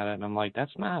looking at it and I'm like,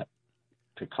 that's not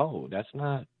the code. That's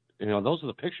not, those are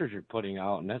the pictures you're putting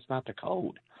out and that's not the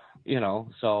code,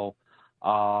 so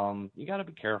you got to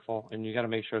be careful, and you got to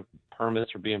make sure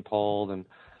permits are being pulled and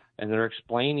they're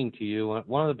explaining to you.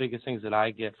 One of the biggest things that I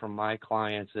get from my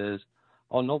clients is,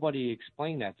 oh, nobody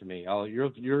explained that to me. Oh,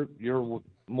 you're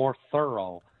more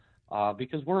thorough,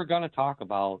 because we're going to talk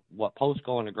about what posts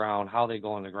go in the ground, how they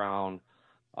go in the ground,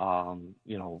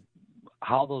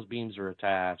 how those beams are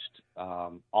attached,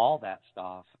 all that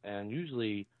stuff. And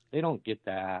usually they don't get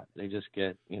that. They just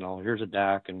get, here's a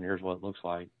deck and here's what it looks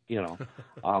like,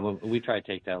 we try to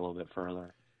take that a little bit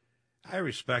further. I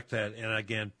respect that. And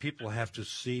again, people have to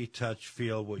see, touch,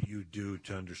 feel what you do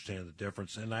to understand the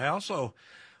difference. And I also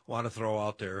want to throw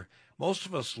out there, most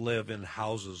of us live in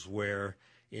houses where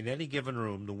in any given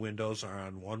room, the windows are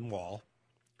on one wall.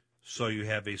 So you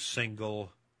have a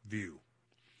single view.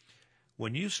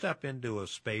 When you step into a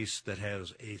space that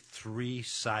has a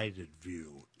 3-sided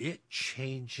view, it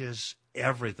changes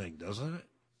everything, doesn't it?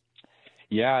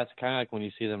 Yeah, it's kind of like when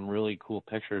you see them really cool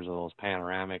pictures of those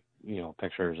panoramic,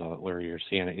 pictures of it where you're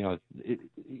seeing it.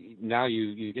 Now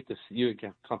you get to you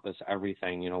can encompass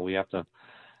everything. We have to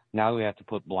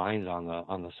put blinds on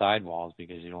the sidewalls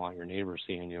because you don't want your neighbors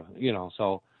seeing you.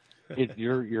 So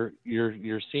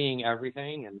you're seeing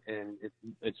everything, and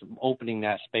it's opening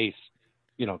that space,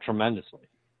 tremendously.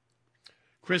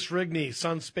 Chris Rigney,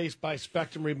 Sunspace by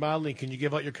Spectrum Remodeling. Can you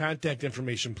give out your contact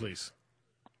information, please?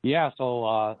 Yeah,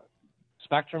 so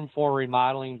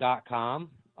spectrum4remodeling.com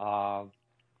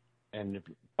and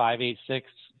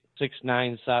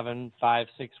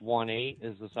 586-697-5618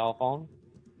 is the cell phone.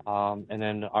 And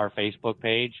then our Facebook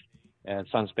page at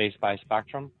Sunspace by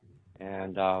Spectrum.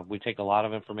 And we take a lot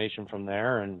of information from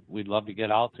there, and we'd love to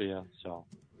get out to you. So.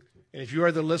 And if you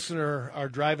are the listener, are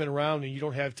driving around and you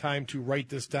don't have time to write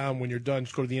this down when you're done,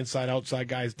 just go to the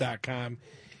InsideOutsideGuys.com,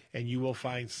 and you will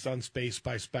find Sunspace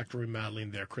by Spectrum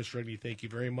Remodeling there. Chris Rigney, thank you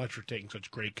very much for taking such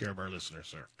great care of our listeners,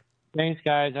 sir. Thanks,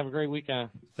 guys. Have a great weekend.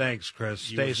 Thanks, Chris.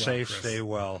 Stay safe, Chris. Stay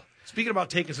well. Speaking about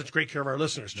taking such great care of our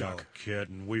listeners, Chuck. No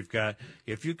kidding.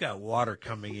 If you've got water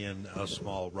coming in a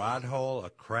small rod hole, a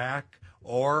crack,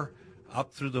 or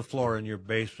up through the floor in your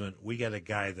basement, we got a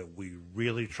guy that we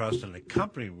really trust and a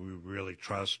company we really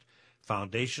trust,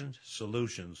 Foundation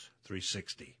Solutions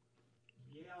 360.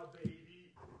 Yeah,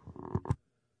 baby.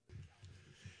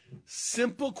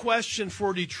 Simple question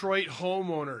for Detroit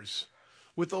homeowners.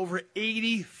 With over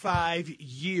 85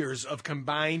 years of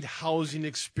combined housing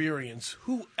experience,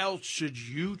 who else should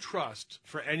you trust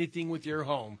for anything with your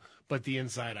home but the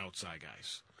Inside Outside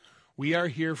Guys? We are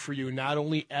here for you not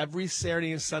only every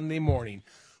Saturday and Sunday morning,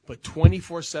 but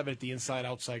 24/7 at the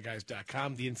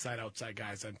InsideOutsideGuys.com, the Inside Outside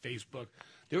Guys on Facebook.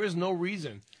 There is no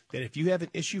reason that if you have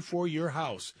an issue for your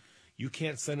house, you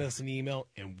can't send us an email,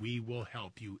 and we will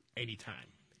help you anytime.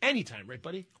 Anytime, right,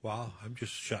 buddy? Wow, I'm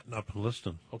just shutting up and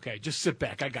listening. Okay, just sit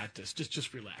back. I got this.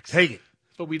 Just relax. Take it.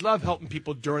 But we love helping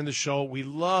people during the show. We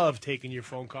love taking your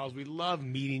phone calls. We love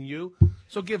meeting you.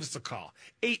 So give us a call.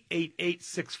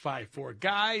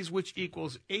 888-654-GUYS, which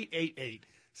equals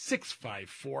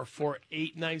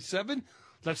 888-654-4897.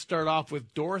 Let's start off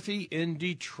with Dorothy in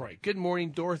Detroit. Good morning,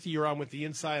 Dorothy. You're on with the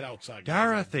Inside Outside.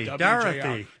 Dorothy.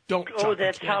 Don't. Oh,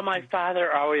 that's how my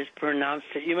father always pronounced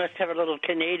it. You must have a little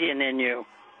Canadian in you.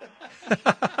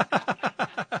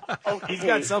 Okay. He's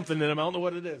got something in him. I don't know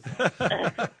what it is.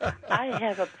 I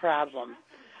have a problem.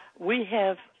 We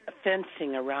have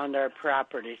fencing around our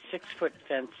property, 6-foot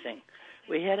fencing.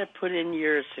 We had it put in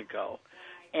years ago.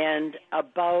 And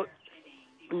about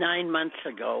 9 months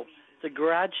ago, the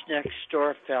garage next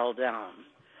door fell down.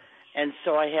 And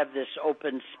so I have this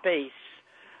open space.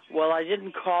 Well, I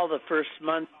didn't call the first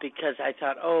month because I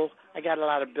thought, I got a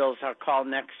lot of bills. I'll call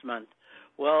next month.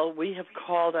 Well, we have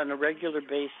called on a regular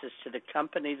basis to the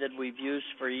company that we've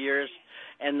used for years,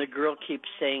 and the girl keeps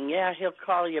saying, yeah, he'll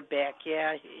call you back.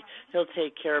 Yeah, he'll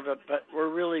take care of it, but we're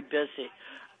really busy.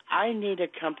 I need a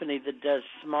company that does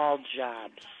small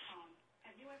jobs.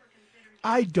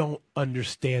 I don't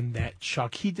understand that,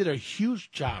 Chuck. He did a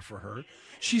huge job for her.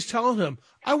 She's telling him,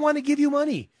 I want to give you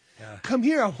money. Yeah. Come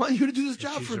here. I want you to do this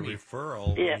job for me. She's a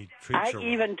referral. Yeah, I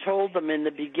even told them in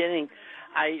the beginning,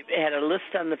 I had a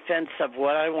list on the fence of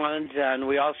what I wanted done.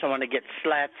 We also want to get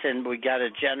slats in. We got a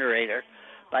generator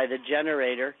by the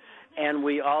generator, and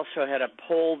we also had a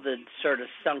pole that sort of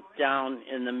sunk down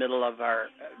in the middle of our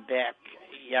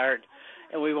backyard,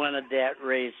 and we wanted that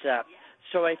raised up.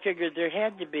 So I figured there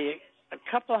had to be a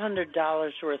couple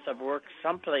 $100 worth of work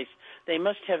someplace. They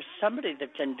must have somebody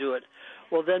that can do it.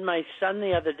 Well, then my son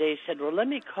the other day said, well, let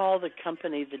me call the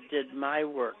company that did my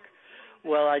work.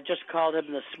 Well, I just called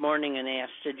him this morning and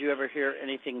asked, did you ever hear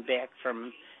anything back from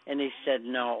him? And he said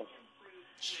no.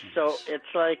 Jeez. So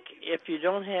it's like if you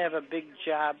don't have a big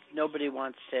job, nobody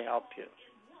wants to help you.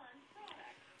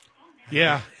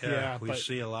 Yeah. We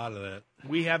see a lot of that.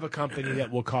 We have a company that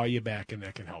will call you back and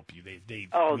that can help you. That's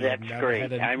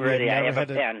great. I'm ready. I have a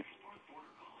pen.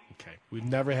 Okay. We've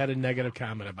never had a negative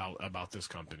comment about this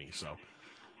company. So,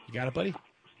 you got it, buddy?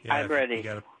 Yeah, I'm ready.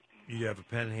 You have a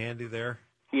pen handy there?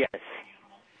 Yes.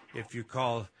 If you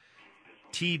call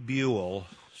T. Buell,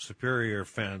 Superior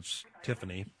Fence,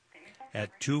 Tiffany, at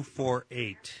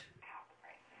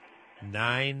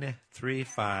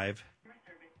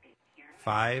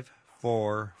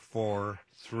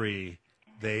 248-935-5443,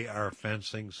 they are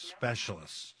fencing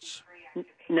specialists.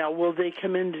 Now, will they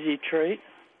come into Detroit?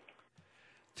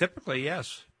 Typically,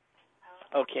 yes.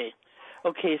 Okay,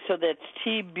 so that's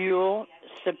T. Buell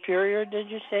Superior, did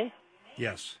you say?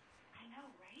 Yes.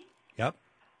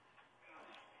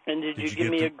 And did you you give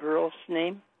get me the- a girl's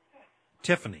name?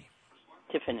 Tiffany.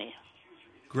 Tiffany.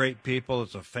 Great people.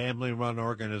 It's a family-run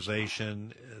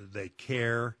organization. They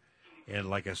care, and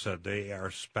like I said, they are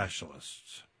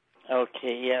specialists.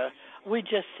 Okay, yeah. We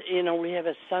just, we have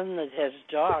a son that has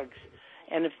dogs,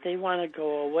 and if they want to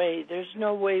go away, there's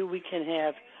no way we can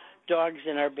have dogs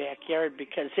in our backyard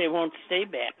because they won't stay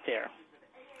back there.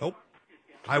 Oh,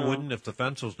 I wouldn't if the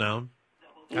fence was down.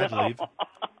 I'd leave.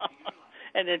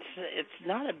 And it's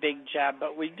not a big job,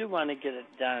 but we do want to get it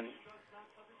done.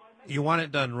 You want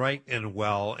it done right and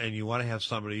well, and you want to have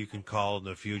somebody you can call in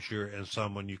the future and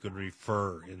someone you can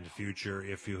refer in the future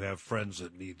if you have friends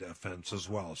that need a fence as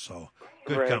well. So,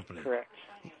 good Correct, company. Correct.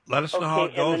 Let us know how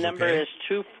it goes, and the number okay? is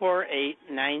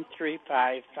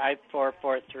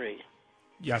 248-935-5443.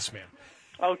 Yes, ma'am.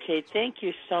 Okay, thank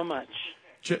you so much.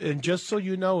 And just so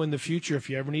you know, in the future, if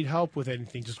you ever need help with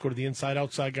anything, just go to the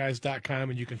InsideOutsideGuys.com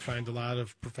and you can find a lot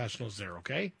of professionals there,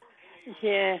 okay?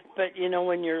 Yeah, but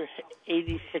when you're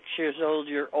 86 years old,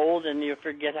 you're old and you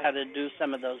forget how to do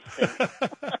some of those things.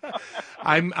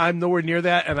 I'm nowhere near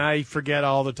that, and I forget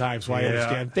all the time, so I Yeah.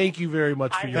 understand. Thank you very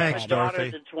much for I your have Thanks, a call. daughter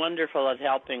Dorothy. that's wonderful at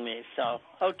helping me. So,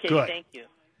 okay, Good. thank you.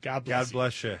 God bless God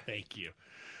bless you. Thank you.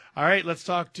 All right, let's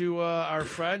talk to our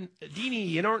friend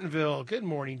Deanie in Ortonville. Good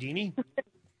morning, Deanie.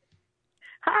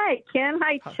 Hi, Ken.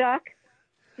 Hi, Chuck.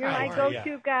 You're Hi, my how are ya?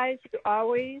 go-to guys who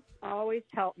always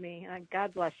help me, and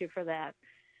God bless you for that.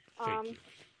 Thank you.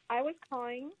 I was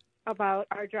calling about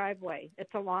our driveway.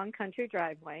 It's a long country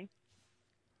driveway,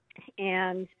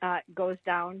 and it goes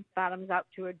down, bottoms out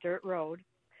to a dirt road,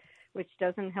 which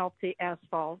doesn't help the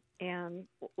asphalt. And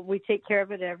we take care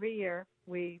of it every year.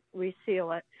 We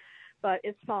seal it, but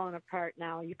it's falling apart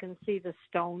now. You can see the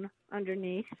stone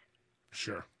underneath.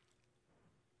 Sure.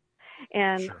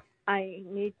 And Sure. I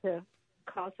need to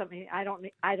call somebody. I don't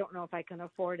know if I can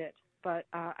afford it, but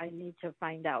I need to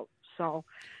find out. So,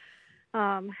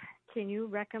 can you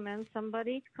recommend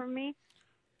somebody for me?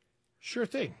 Sure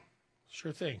thing.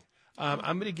 Sure thing.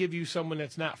 I'm going to give you someone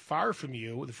that's not far from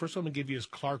you. The first one I'm going to give you is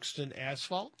Clarkston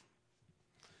Asphalt,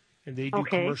 and they do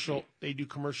Okay. commercial. They do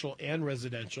commercial and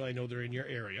residential. I know they're in your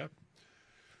area.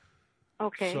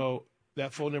 Okay. So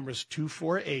that phone number is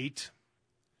 248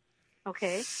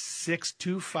 Okay.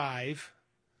 625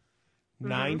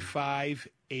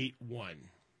 9581.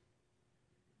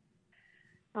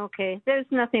 Okay. There's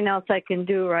nothing else I can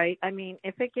do, right? I mean,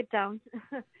 if it get down,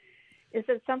 is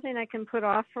it something I can put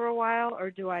off for a while,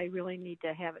 or do I really need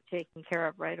to have it taken care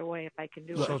of right away if I can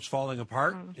do So it? it's falling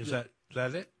apart? Is that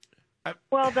it?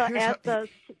 Well, Here's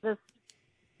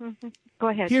go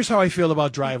ahead. Here's how I feel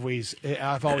about driveways.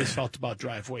 I've always felt about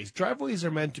driveways. Driveways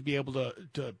are meant to be able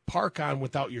to park on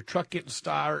without your truck getting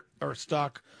stuck,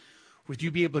 with you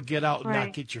be able to get out and not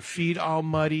Right. get your feet all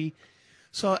muddy.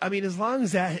 So, I mean, as long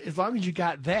as you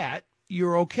got that,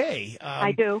 you're okay.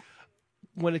 I do.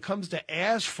 When it comes to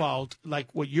asphalt, like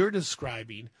what you're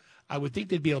describing, I would think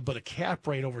they'd be able to put a cap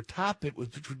right over top it,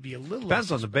 which would be a little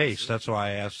Depends less on the base. expensive. That's why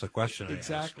I asked the question. I asked.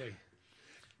 Exactly.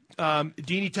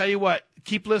 Deanie, tell you what,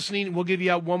 keep listening. We'll give you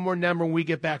out one more number when we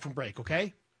get back from break,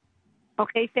 okay?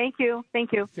 Okay. Thank you.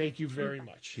 Thank you. Thank you very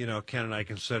much. You know, Ken and I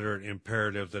consider it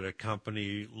imperative that a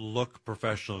company look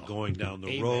professional going down the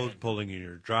Amen. road, pulling in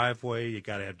your driveway. You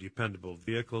got to have dependable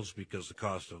vehicles because the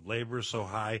cost of labor is so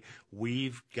high.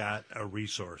 We've got a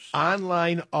resource.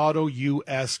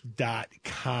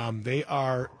 OnlineAutoUS.com. They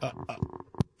are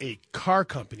a car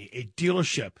company, a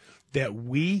dealership that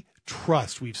we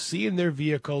trust. We've seen their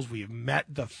vehicles. We've met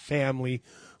the family.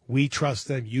 We trust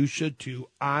them. You should too.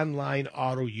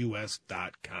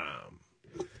 OnlineAutoUS.com.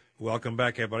 Welcome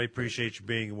back, everybody. Appreciate you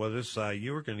being with us.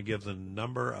 You were going to give the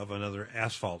number of another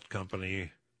asphalt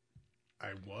company,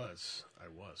 I was.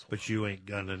 but you ain't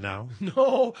gonna now.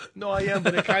 No, I am,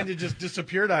 but it kind of just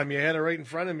disappeared on me. I had it right in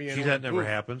front of me. And See, it that went, never "Ooh."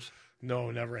 happens. No,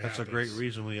 never That's happens. a great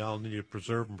reason we all need to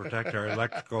preserve and protect our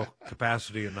electrical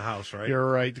capacity in the house, right?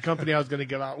 You're right. The company I was going to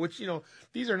give out, which,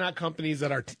 these are not companies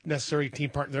that are necessarily team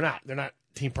partners. They're not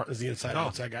team partners, the inside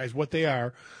outside guys. What they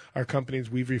are companies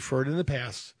we've referred in the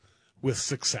past with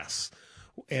success.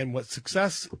 And what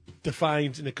success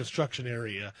defines in the construction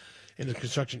area, in the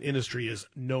construction industry, is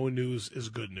no news is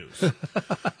good news.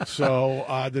 So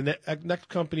the next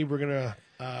company we're going to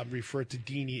refer to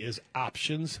Deanie is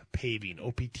Options Paving,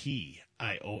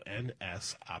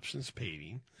 OPTIONS, Options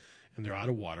Paving, and they're out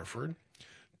of Waterford.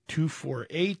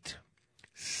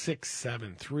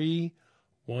 248-673-1592.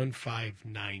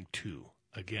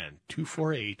 Again,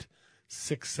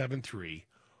 248-673-1592.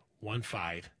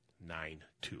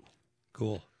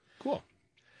 Cool. Cool.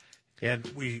 And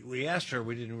we asked her,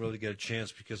 we didn't really get a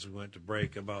chance because we went to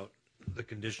break, about the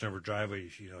condition of her driveway,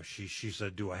 she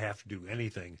said, do I have to do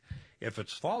anything? If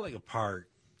it's falling apart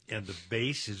and the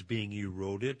base is being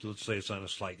eroded, let's say it's on a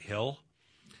slight hill,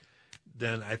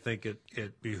 then I think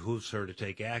it behooves her to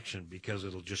take action because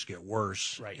it'll just get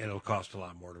worse, Right. and it'll cost a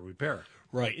lot more to repair.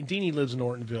 Right. And Deanie lives in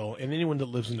Ortonville, and anyone that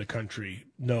lives in the country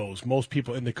knows most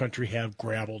people in the country have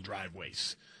gravel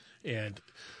driveways. And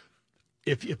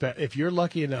if you're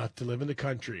lucky enough to live in the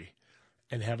country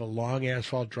and have a long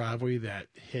asphalt driveway that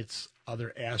hits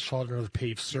other asphalt or other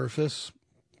paved surface,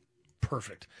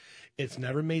 perfect. It's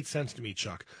never made sense to me,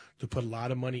 Chuck, to put a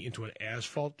lot of money into an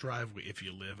asphalt driveway if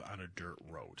you live on a dirt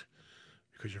road,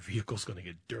 because your vehicle's going to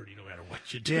get dirty no matter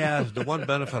what you do. Yeah, the one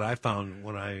benefit I found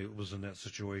when I was in that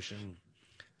situation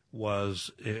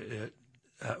was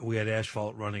we had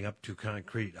asphalt running up to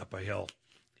concrete up a hill,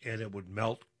 and it would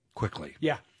melt quickly.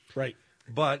 Yeah, right.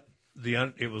 But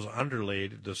it was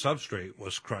underlaid. The substrate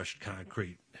was crushed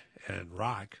concrete and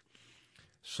rock,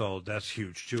 so that's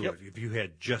huge too. Yep. If you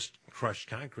had just crushed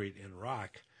concrete and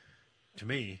rock, to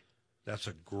me, that's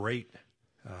a great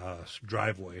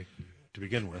driveway to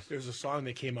begin with. There's a song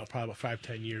that came out probably about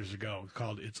 5-10 years ago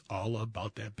called "It's All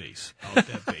About That Bass." About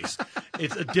that bass.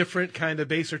 It's a different kind of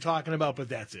bass they're talking about, but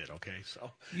that's it. Okay,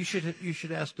 so You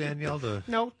should ask Danielle to.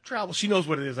 no travel. She knows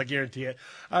what it is. I guarantee it.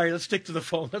 All right, let's stick to the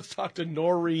phone. Let's talk to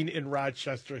Noreen in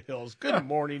Rochester Hills. Good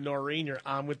morning, Noreen. You're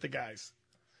on with the guys.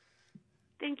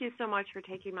 Thank you so much for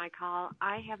taking my call.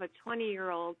 I have a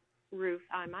 20-year-old roof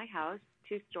on my house,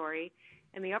 2-story,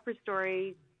 and the upper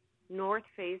story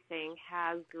north-facing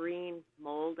has green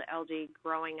mold algae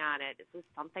growing on it. Is this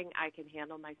something I can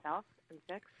handle myself and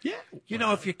fix? Yeah.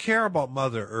 If you care about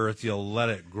Mother Earth, you'll let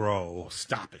it grow.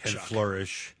 Stop it, and Chuck.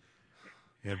 flourish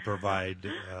and provide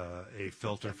a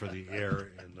filter for the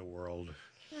air in the world.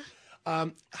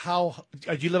 How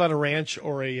do you live on a ranch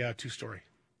or a 2-story?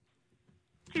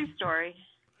 2-story.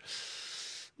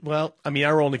 Well, I mean,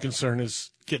 our only concern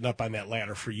is getting up on that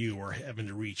ladder for you or having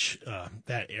to reach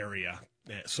that area.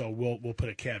 So we'll put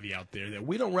a caveat there that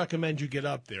we don't recommend you get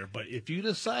up there. But if you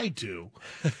decide to,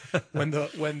 when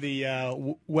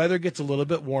the weather gets a little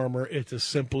bit warmer, it's as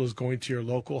simple as going to your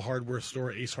local hardware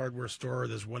store, Ace Hardware Store.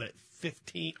 There's one at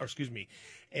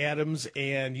Adams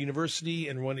and University,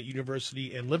 and one at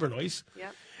University and Livernois.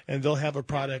 Yep. And they'll have a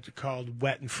product called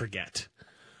Wet and Forget.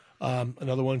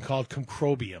 Another one called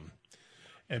Concrobium.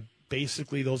 And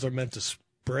basically those are meant to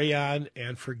spray on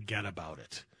and forget about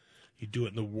it. You do it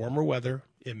in the warmer weather.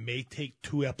 It may take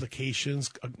 2 applications,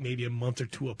 maybe a month or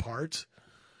 2 apart.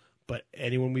 But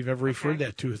anyone we've ever referred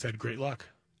that to has had great luck.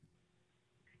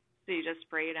 So you just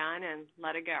spray it on and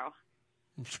let it go.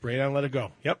 Spray it on, let it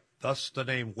go. Yep. Thus the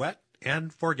name Wet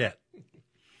and Forget.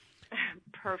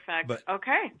 Perfect. But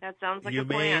okay, that sounds like you a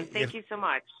plan. may- Thank you so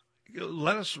much.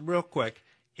 Let us real quick.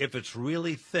 If it's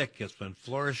really thick, it's been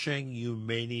flourishing, you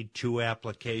may need 2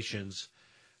 applications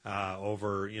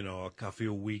over a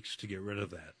few weeks to get rid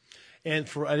of that. And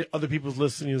for other people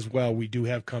listening as well, we do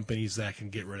have companies that can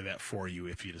get rid of that for you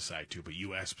if you decide to. But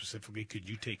you asked specifically, could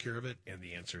you take care of it? And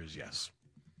the answer is yes.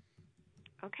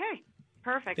 Okay,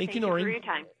 perfect. Thank you, for Noreen. your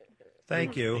time.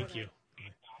 Thank you. Thank you.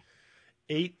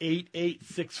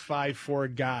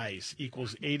 888-654-GUYS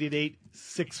equals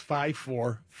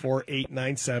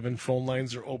 888-654-4897. Phone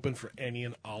lines are open for any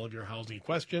and all of your housing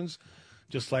questions,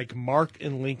 just like Mark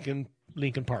in Lincoln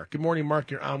Park. Good morning, Mark.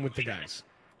 You're on with the guys.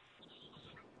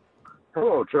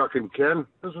 Hello, Chuck and Ken.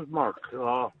 This is Mark.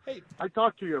 Hey. I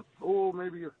talked to you,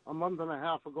 maybe a month and a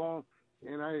half ago,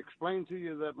 and I explained to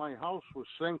you that my house was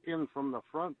sinking from the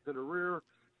front to the rear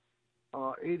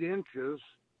 8 inches,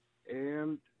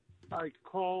 and I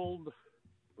called,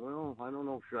 I don't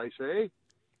know, should I say?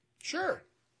 Sure.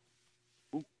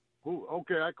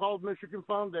 Okay, I called Michigan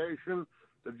Foundation.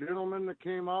 The gentleman that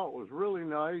came out was really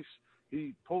nice.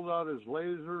 He pulled out his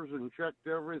lasers and checked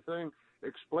everything,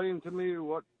 explained to me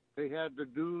what they had to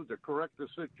do to correct the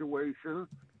situation,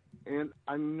 and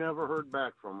I never heard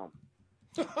back from him.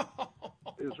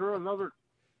 Is there another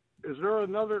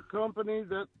company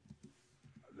that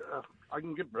I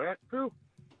can get back to?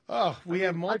 Oh, we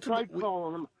have multiple. I tried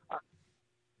calling him.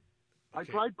 I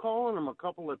tried calling him a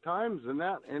couple of times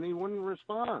and he wouldn't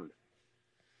respond.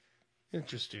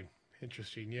 Interesting.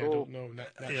 Yeah, So- don't know. Not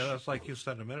That's like you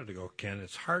said a minute ago, Ken.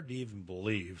 It's hard to even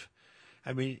believe.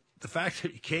 I mean, the fact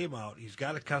that he came out, he's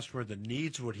got a customer that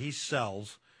needs what he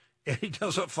sells, and he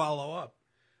doesn't follow up.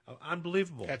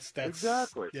 Unbelievable. That's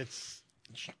Exactly. It's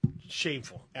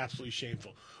shameful. Absolutely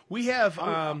shameful. We have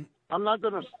I'm not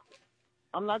gonna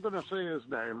say his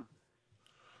name.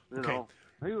 You Okay. know,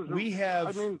 he was. We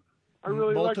have I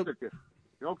really liked multiple- it.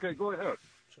 Okay, go ahead.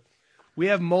 We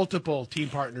have multiple team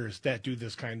partners that do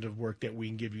this kind of work that we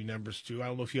can give you numbers to. I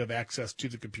don't know if you have access to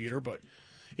the computer, but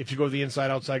if you go to the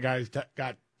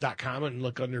InsideOutsideGuys.com and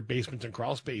look under basements and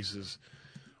crawl spaces,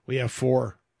 we have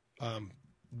 4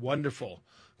 wonderful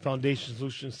Foundation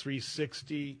Solutions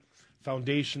 360,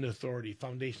 Foundation Authority,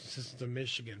 Foundation Systems of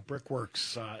Michigan,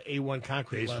 Brickworks, A1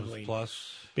 Concrete Leveling,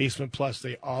 Basement Plus.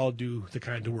 They all do the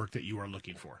kind of work that you are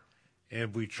looking for.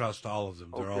 And we trust all of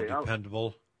them. They're all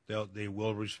dependable. They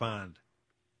will respond.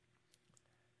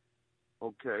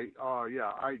 Okay.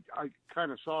 Yeah, I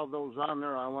kind of saw those on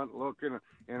there. I went looking,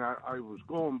 and I was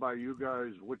going by you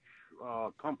guys which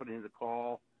company to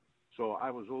call, so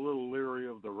I was a little leery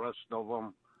of the rest of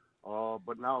them.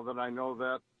 But now that I know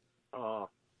that, I'll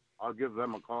give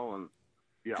them a call. And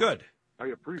yeah, good. I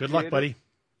appreciate it. Good luck, buddy.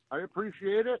 I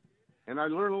appreciate it, and I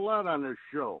learned a lot on this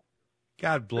show.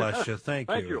 God bless you. Thank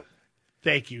you.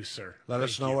 Thank you, sir. Let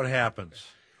us know what happens.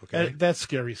 Okay, that's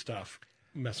scary stuff.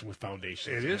 Messing with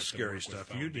foundations. It is scary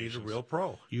stuff. You need a real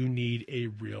pro. You need a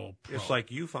real pro. It's like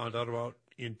you found out about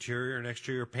interior and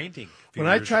exterior painting. When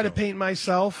I try to paint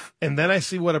myself and then I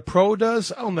see what a pro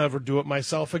does, I'll never do it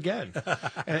myself again.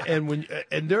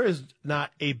 and there is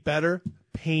not a better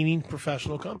painting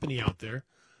professional company out there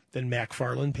than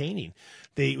McFarland Painting.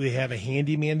 They have a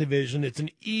handyman division. It's an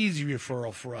easy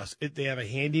referral for us. They have a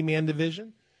handyman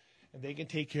division, and they can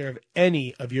take care of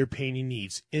any of your painting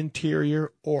needs,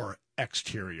 interior or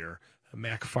exterior.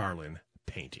 McFarland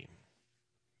Painting.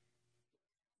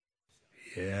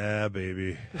 Yeah,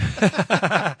 baby.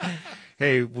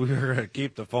 Hey, we're going to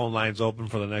keep the phone lines open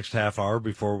for the next half hour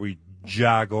before we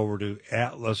jog over to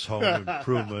Atlas Home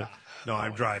Improvement. No,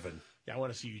 I'm driving. Yeah, I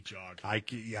want to see you jog. I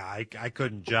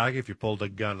couldn't jog if you pulled a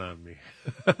gun on me.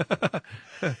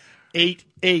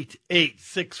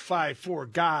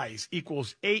 888-654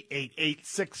 equals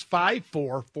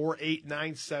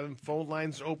 888-654-4897. Phone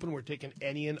lines open. We're taking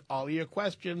any and all your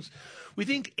questions. We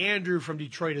think Andrew from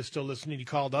Detroit is still listening. He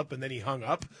called up and then he hung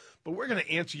up. But we're going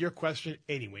to answer your question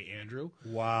anyway, Andrew.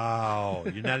 Wow.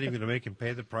 You're not even going to make him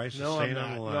pay the price of staying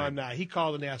on the line? No, I'm not. He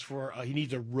called and asked for, he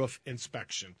needs a roof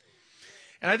inspection.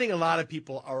 And I think a lot of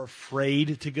people are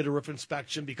afraid to get a roof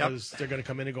inspection because they're going to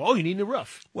come in and go, oh, you need a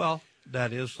roof. Well,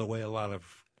 that is the way a lot of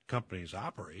companies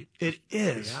operate. It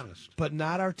is, to be honest. But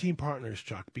not our team partners,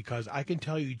 Chuck, because I can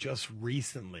tell you just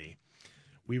recently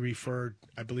we referred,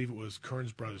 I believe it was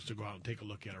Kearns Brothers, to go out and take a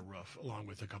look at a roof along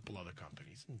with a couple other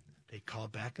companies. And they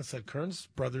called back and said, Kearns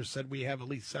Brothers said we have at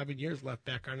least 7 years left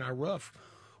back on our roof.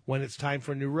 When it's time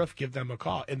for a new roof, give them a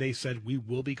call. And they said, we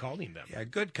will be calling them. Yeah,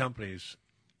 good companies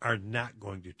are not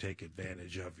going to take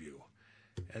advantage of you.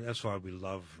 And that's why we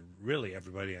love really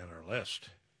everybody on our list.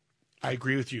 I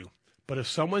agree with you. But if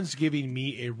someone's giving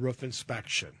me a roof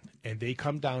inspection and they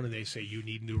come down and they say, you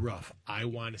need a new roof, I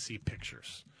want to see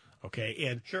pictures. Okay?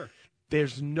 And sure,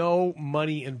 there's no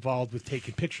money involved with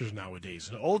taking pictures nowadays.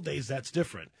 In the old days, that's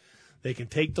different. They can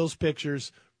take those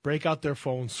pictures, break out their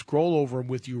phone, scroll over them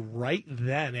with you right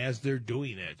then as they're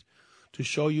doing it to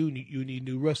show you need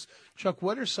new roofs. Chuck,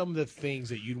 what are some of the things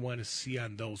that you'd want to see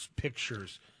on those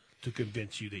pictures to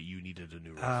convince you that you needed a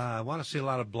new roof? I want to see a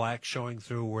lot of black showing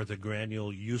through where the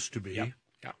granule used to be.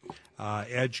 Yep.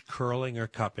 Edge curling or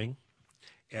cupping.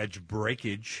 Edge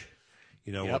breakage,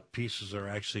 what pieces are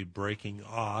actually breaking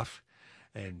off.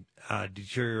 And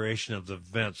deterioration of the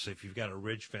vents. If you've got a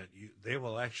ridge vent, they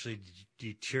will actually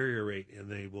deteriorate and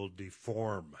they will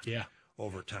deform. Yeah.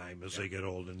 Over time as they get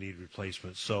old and need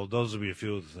replacements. So those would be a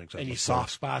few of the things. Any soft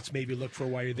spots maybe look for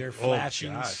while you're there.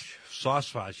 Flashings. Oh, gosh. Soft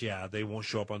spots, yeah, they won't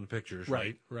show up on the pictures,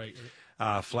 right?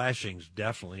 Flashings,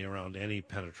 definitely around any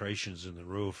penetrations in the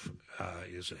roof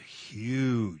is a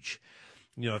huge.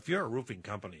 If you're a roofing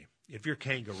company, if you're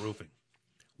Kanga Roofing,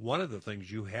 one of the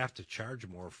things you have to charge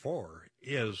more for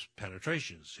is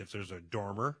penetrations. If there's a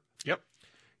dormer,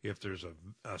 if there's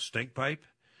a stink pipe,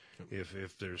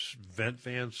 if there's vent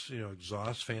fans,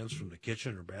 exhaust fans from the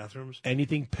kitchen or bathrooms.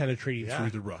 Anything penetrating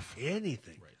through the roof.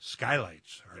 Anything. Right.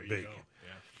 Skylights are big.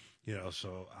 Yeah.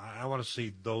 So I want to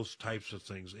see those types of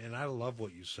things. And I love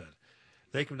what you said.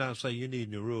 They come down and say, you need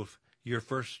a new roof. You're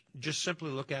first, just simply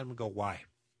look at them and go, why?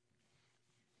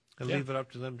 And leave it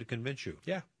up to them to convince you.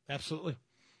 Yeah, absolutely.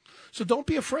 So don't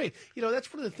be afraid.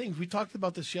 That's one of the things. We talked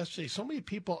about this yesterday. So many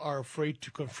people are afraid to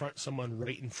confront someone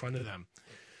right in front of them.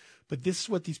 But this is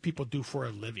what these people do for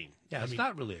a living. Yeah, it's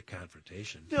not really a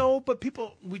confrontation. No, but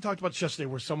we talked about this yesterday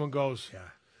where someone goes,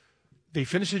 they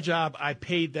finish a job, I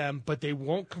paid them, but they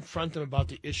won't confront them about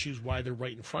the issues why they're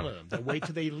right in front of them. They'll wait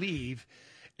till they leave,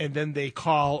 and then they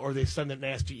call or they send a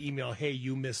nasty email, hey,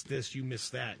 you missed this, you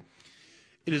missed that.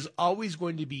 It is always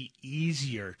going to be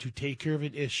easier to take care of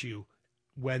an issue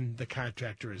when the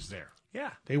contractor is there.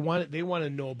 Yeah. They want to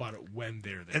know about it when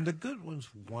they're there. And the good ones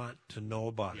want to know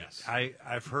about Yes. it.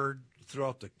 I've heard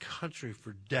throughout the country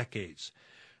for decades,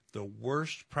 the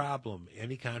worst problem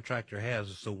any contractor has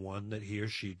is the one that he or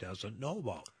she doesn't know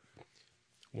about.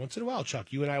 Once in a while,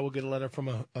 Chuck, you and I will get a letter from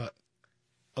a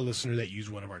listener that used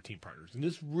one of our team partners. And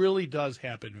this really does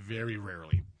happen very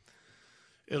rarely.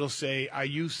 It'll say, I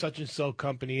used such and so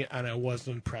company and I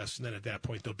wasn't impressed. And then at that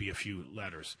point, there'll be a few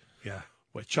letters. Yeah.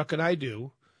 What Chuck and I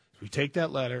do is we take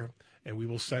that letter and we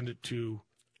will send it to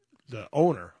the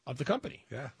owner of the company.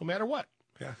 Yeah. No matter what.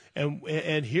 Yeah.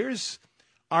 And here's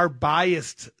our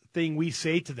biased thing we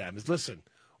say to them is, listen,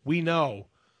 we know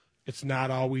it's not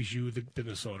always you, the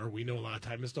business owner. We know a lot of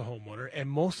times it's the homeowner. And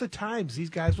most of the times these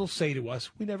guys will say to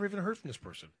us, we never even heard from this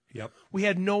person. Yep. We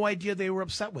had no idea they were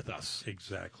upset with us.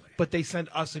 Exactly. But they sent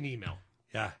us an email.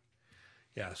 Yeah.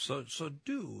 Yeah. So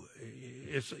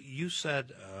you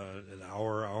said an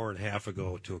hour and a half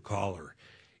ago to a caller,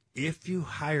 if you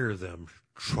hire them,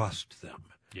 trust them.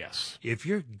 Yes. If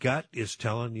your gut is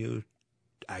telling you,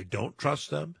 I don't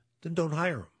trust them, then don't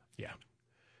hire them. Yeah.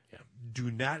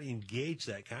 Do not engage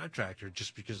that contractor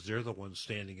just because they're the ones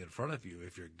standing in front of you.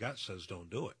 If your gut says don't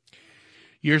do it.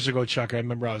 Years ago, Chuck, I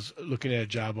remember I was looking at a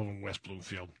job over in West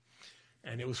Bloomfield,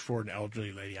 and it was for an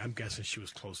elderly lady. I'm guessing she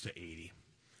was close to 80.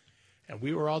 And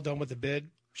we were all done with the bid.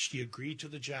 She agreed to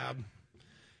the job.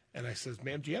 And I says,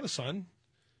 ma'am, do you have a son?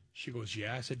 She goes,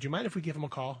 yeah. I said, do you mind if we give him a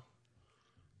call?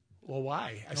 Well,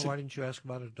 why? I said, why didn't you ask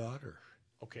about a daughter?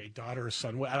 Okay, daughter or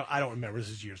son. Well, I don't remember. This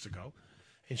is years ago.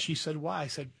 And she said, why? I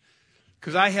said,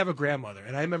 because I have a grandmother,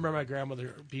 and I remember my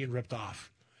grandmother being ripped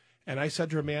off. And I said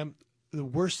to her, ma'am, the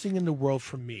worst thing in the world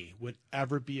for me would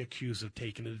ever be accused of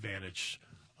taking advantage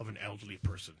of an elderly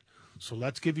person. So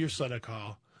let's give your son a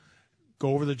call, go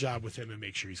over the job with him, and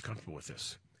make sure he's comfortable with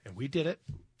this. And we did it,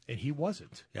 and he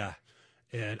wasn't. Yeah.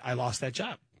 And I lost that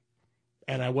job.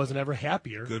 And I wasn't ever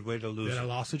happier. Good way to lose that it. I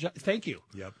lost the job. Thank you.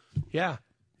 Yep. Yeah.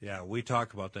 Yeah, we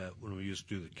talk about that when we used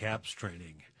to do the CAPS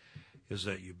training, is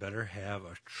that you better have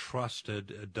a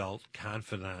trusted adult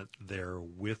confidant there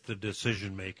with the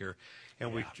decision maker.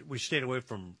 And we stayed away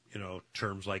from,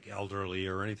 terms like elderly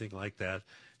or anything like that.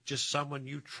 Just someone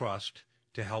you trust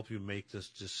to help you make this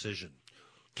decision.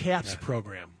 CAPS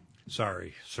program.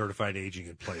 Sorry, certified aging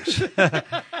in place.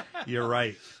 You're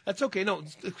right. That's okay. No,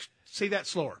 say that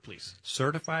slower, please.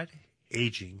 Certified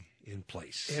aging in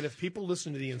place. And if people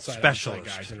listen to the Inside Specialist.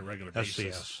 Outside guys on a regular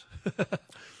basis, SCS.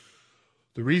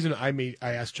 the reason I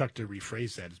asked Chuck to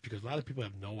rephrase that is because a lot of people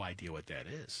have no idea what that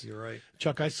is. You're right.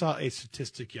 Chuck, I saw a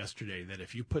statistic yesterday that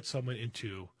if you put someone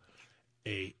into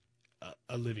a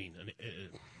living,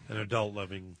 an adult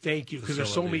living. Thank you, because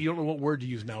there's so many. You don't know what word to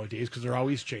use nowadays because they're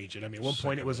always changing. I mean, at one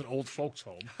point it was an old folks'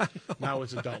 home. Now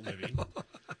it's adult living.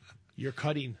 You're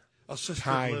cutting assisted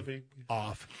time living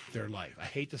off their life. I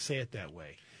hate to say it that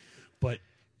way, but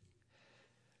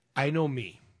I know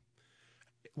me.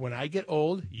 When I get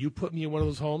old, you put me in one of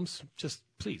those homes, just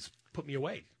please put me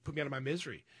away. Put me out of my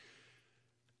misery.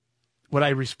 What I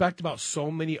respect about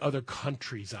so many other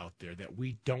countries out there that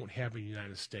we don't have in the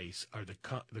United States are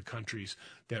the countries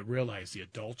that realize the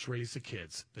adults raise the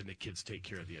kids, then the kids take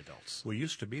care of the adults. We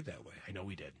used to be that way. I know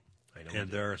we did. And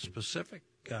there are specific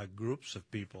groups of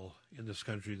people in this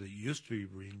country that used to be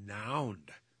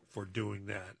renowned for doing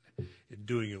that and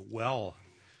doing it well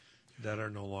that are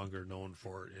no longer known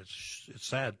for it. It's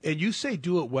sad. And you say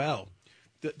do it well.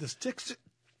 The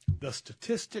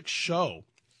statistics show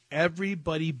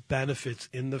everybody benefits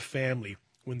in the family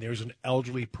when there's an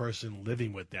elderly person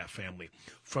living with that family.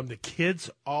 From the kids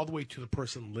all the way to the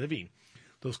person living.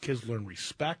 Those kids learn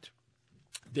respect.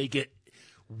 They get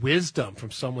wisdom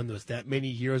from someone that's that many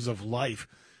years of life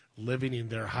living in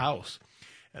their house.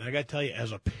 And I got to tell you,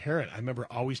 as a parent, I remember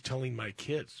always telling my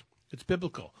kids, it's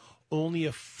biblical, only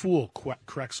a fool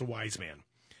corrects a wise man.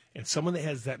 And someone that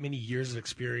has that many years of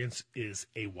experience is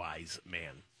a wise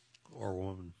man. Or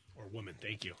woman. Or woman,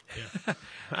 thank you. Yeah.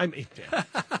 Yeah.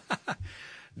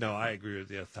 No, I agree with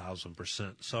you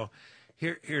 1,000%. So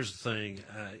here's the thing.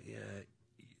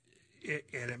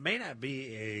 And it may not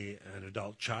be an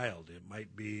adult child. It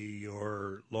might be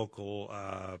your local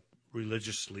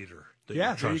religious leader that you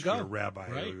trust, there you go. your rabbi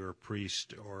right. or your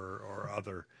priest or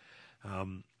other.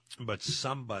 But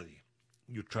somebody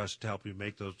you trust to help you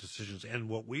make those decisions. And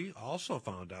what we also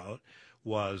found out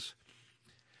was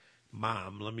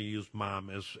Mom, let me use Mom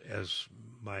as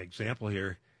my example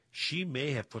here. She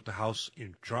may have put the house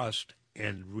in trust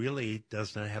and really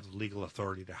does not have the legal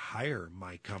authority to hire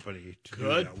my company to do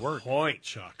that work. Good point,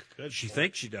 Chuck. She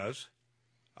thinks she does.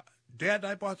 Dad,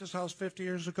 I bought this house 50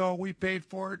 years ago. We paid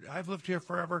for it. I've lived here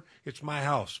forever. It's my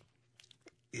house.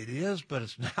 It is, but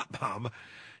it's not, Mom.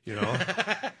 You know,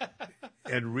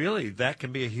 and really that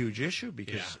can be a huge issue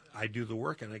because I do the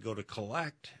work and I go to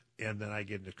collect, and then I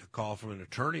get a call from an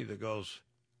attorney that goes,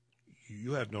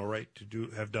 "You have no right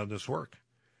to have done this work."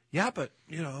 Yeah, but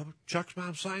you know, Chuck's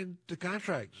mom signed the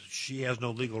contract. She has no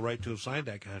legal right to have signed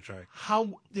that contract.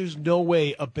 There's no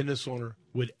way a business owner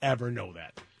would ever know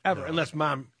that ever, unless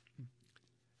Mom.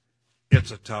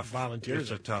 It's a tough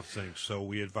volunteers. It's a tough thing. So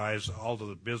we advise all of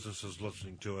the businesses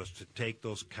listening to us to take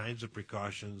those kinds of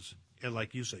precautions. And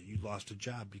like you said, you lost a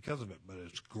job because of it, but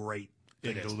it's great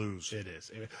thing to lose. It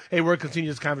is. Hey, we're going to continue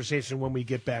this conversation when we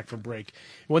get back from break.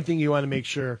 One thing you want to make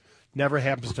sure never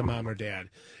happens to Mom or Dad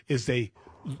is they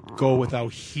go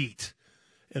without heat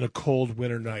in a cold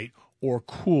winter night or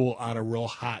cool on a real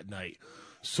hot night.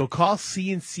 So call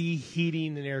C&C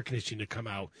Heating and Air Conditioning to come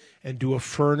out and do a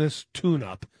furnace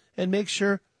tune-up and make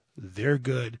sure they're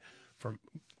good for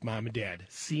Mom and Dad.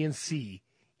 C&C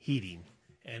Heating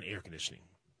and Air Conditioning.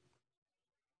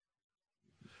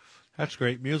 That's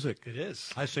great music. It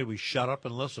is. I say we shut up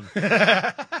and listen.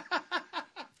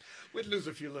 We'd lose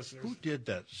a few listeners. Who did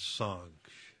that song?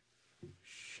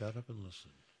 Shut up and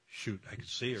listen. Shoot, I could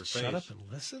see her face. Shut up and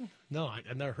listen? No,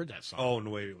 I've never heard that song. Oh,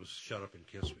 no, wait, it was Shut Up and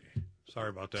Kiss Me. Sorry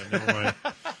about that. Never mind.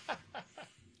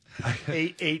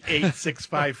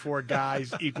 888-654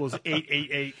 guys equals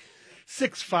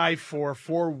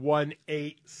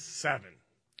 888-654-4187.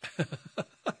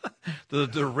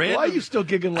 The random. Why are you still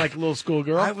giggling like a little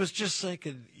schoolgirl? I was just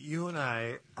thinking, you and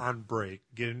I on break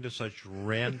get into such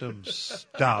random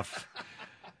stuff,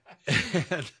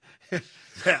 and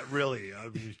that really, I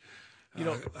mean, you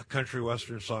know, a country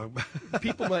western song.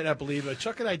 People might not believe it.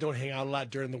 Chuck and I don't hang out a lot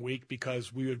during the week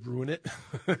because we would ruin it.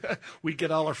 We'd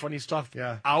get all our funny stuff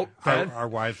out. Our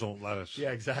wives won't let us.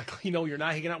 Yeah, exactly. You know, you're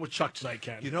not hanging out with Chuck tonight,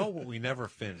 Ken. You know what we never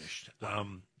finished?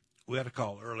 We had a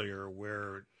call earlier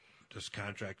where this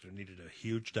contractor needed a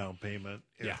huge down payment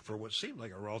for what seemed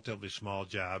like a relatively small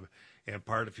job. And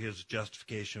part of his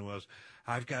justification was,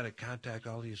 I've got to contact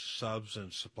all these subs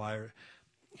and suppliers.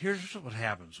 Here's what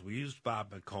happens. We used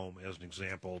Bob McComb as an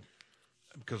example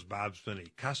because Bob's been a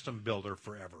custom builder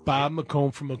forever. Bob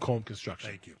McComb from McComb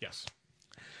Construction. Thank you. Yes.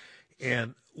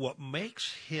 And what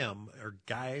makes him or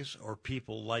guys or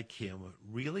people like him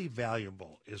really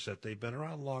valuable is that they've been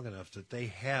around long enough that they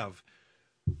have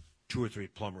 2 or 3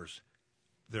 plumbers.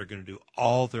 They're going to do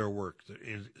all their work.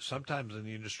 Sometimes in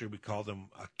the industry we call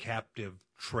them a captive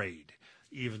trade,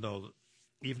 even though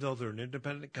they're an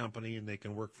independent company and they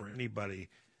can work for anybody.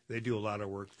 They do a lot of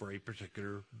work for a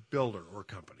particular builder or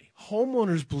company.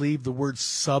 Homeowners believe the word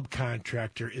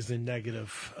subcontractor is a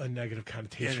negative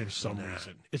connotation for some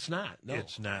reason. It's not. No,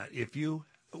 it's not.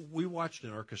 We watched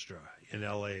an orchestra in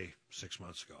L.A. 6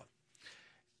 months ago,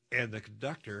 and the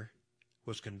conductor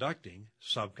was conducting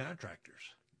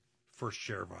subcontractors. First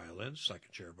chair violin,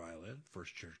 second chair violin,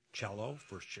 first chair cello,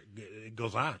 first chair. It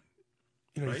goes on.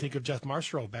 You know, right? You think of Jeff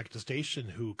Marshall back at the station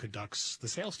who conducts the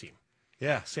sales team.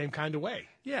 Yeah. Same kind of way.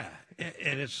 Yeah.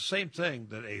 And it's the same thing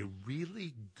that a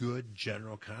really good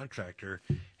general contractor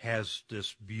has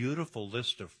this beautiful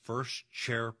list of first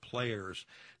chair players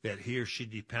that he or she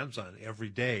depends on every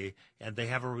day, and they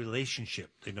have a relationship.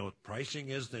 They know what pricing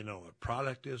is. They know what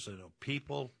product is. They know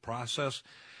people, process.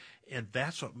 And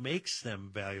that's what makes them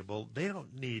valuable. They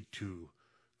don't need to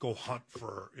go hunt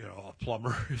for, a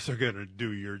plumber if they're going to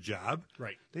do your job.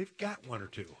 Right. They've got 1 or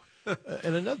 2.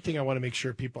 And another thing I want to make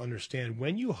sure people understand,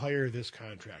 when you hire this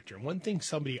contractor, one thing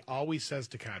somebody always says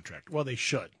to contractor, well, they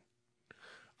should.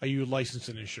 Are you licensed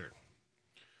and insured?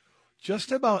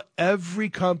 Just about every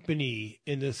company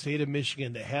in the state of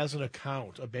Michigan that has an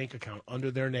account, a bank account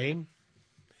under their name,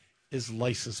 is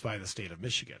licensed by the state of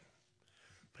Michigan.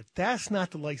 But that's not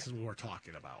the license we're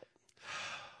talking about.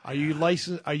 Are you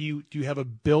licensed? Do you have a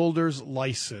builder's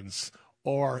license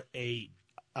or a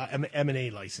M&A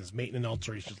license, maintenance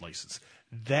alterations license?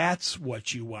 That's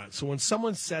what you want. So when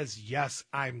someone says, yes,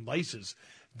 I'm licensed,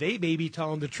 they may be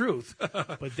telling the truth,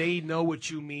 but they know what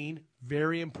you mean.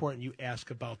 Very important you ask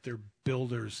about their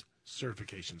builder's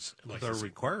certifications. They're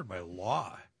required by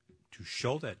law to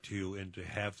show that to you and to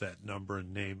have that number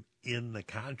and name in the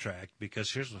contract,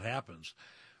 because here's what happens.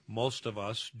 Most of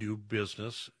us do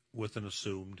business with an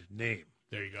assumed name.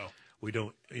 There you go. We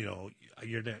don't,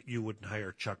 you wouldn't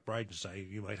hire Chuck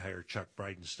Bridenstine. You might hire Chuck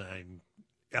Bridenstine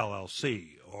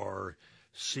LLC or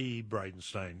C.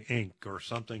 Bridenstine Inc. or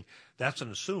something. That's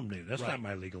an assumed name. That's not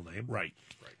my legal name. Right.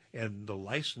 And the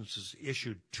license is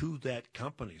issued to that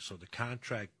company, so the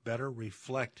contract better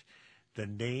reflect the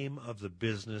name of the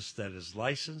business that is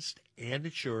licensed and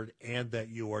insured and that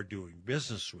you are doing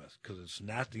business with, because it's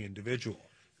not the individual.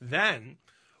 Then,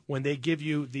 when they give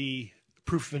you the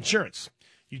proof of insurance.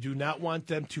 You do not want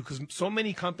them to, because so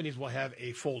many companies will have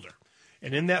a folder.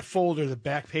 And in that folder, the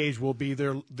back page will be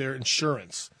their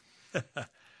insurance.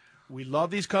 We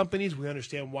love these companies. We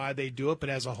understand why they do it. But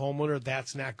as a homeowner,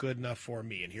 that's not good enough for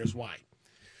me. And here's why.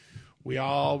 We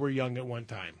all were young at one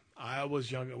time. I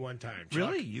was young at one time.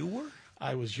 Chuck. Really? You were?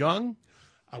 I was young.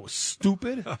 I was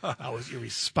stupid. I was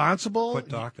irresponsible. Quit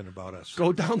talking about us.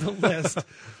 Go down the list.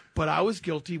 But I was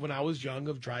guilty when I was young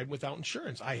of driving without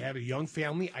insurance. I had a young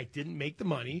family. I didn't make the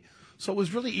money. So it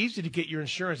was really easy to get your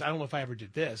insurance. I don't know if I ever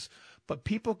did this, but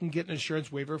people can get an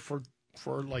insurance waiver for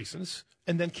a license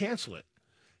and then cancel it.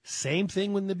 Same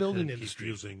thing with the building industry.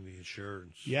 Keep using the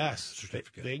insurance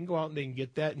certificate. They can go out and they can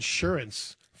get that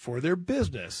insurance for their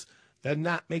business, then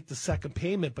not make the second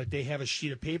payment, but they have a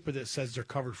sheet of paper that says they're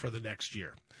covered for the next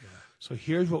year. Yeah. So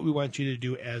here's what we want you to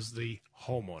do as the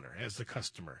homeowner, as the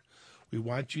customer. We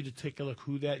want you to take a look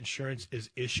who that insurance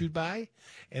is issued by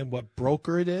and what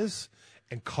broker it is,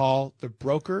 and call the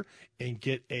broker and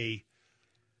get a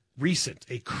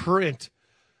current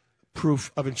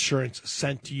proof of insurance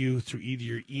sent to you through either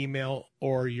your email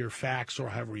or your fax or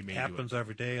however we may do it. Happens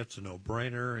every day. It's a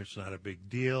no-brainer. It's not a big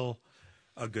deal.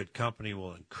 A good company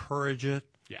will encourage it.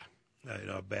 Yeah.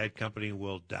 A bad company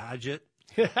will dodge it.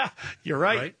 You're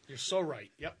right. You're so right.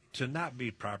 Yep. To not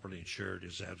be properly insured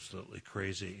is absolutely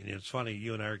crazy. And it's funny,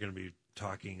 you and I are going to be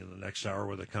talking in the next hour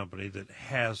with a company that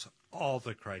has all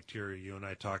the criteria you and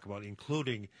I talk about,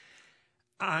 including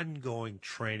ongoing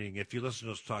training. If you listen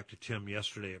to us talk to Tim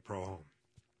yesterday at Pro Home,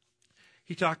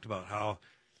 he talked about how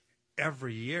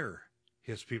every year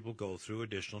his people go through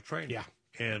additional training. Yeah.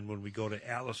 And when we go to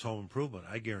Atlas Home Improvement,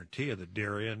 I guarantee you that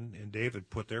Darian and David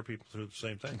put their people through the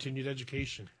same thing. Continued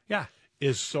education. Yeah.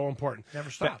 Is so important.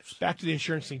 Never stops. Back to the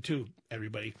insurance thing, too,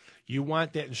 everybody. You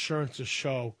want that insurance to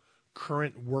show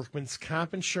current workman's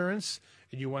comp insurance,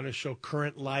 and you want to show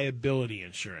current liability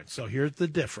insurance. So here's the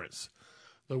difference.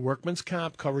 The workman's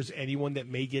comp covers anyone that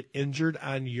may get injured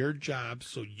on your job,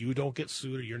 so you don't get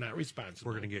sued or you're not responsible.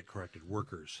 We're going to get corrected.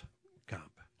 Workers'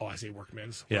 comp. Oh, I say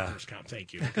workman's. Yeah. Workers' comp.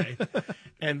 Thank you. Okay.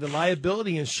 And the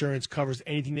liability insurance covers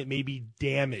anything that may be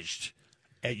damaged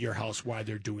at your house while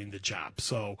they're doing the job.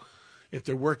 So if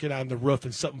they're working on the roof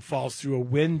and something falls through a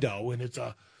window and it's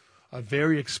a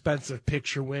very expensive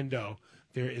picture window,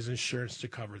 there is insurance to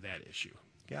cover that issue.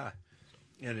 Yeah.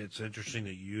 And it's interesting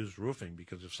that you use roofing,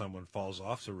 because if someone falls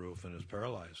off the roof and is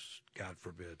paralyzed, God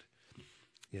forbid,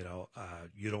 you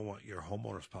don't want your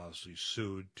homeowner's policy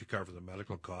sued to cover the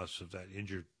medical costs of that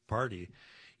injured party.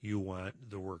 You want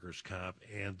the workers' comp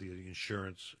and the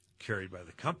insurance carried by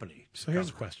the company. So here's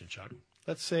a question, Chuck.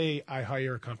 Let's say I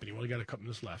hire a company. Well, you got a couple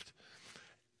minutes left.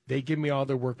 They give me all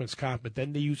their workman's comp, but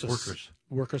then they use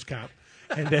workers' comp,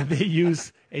 and then they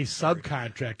use a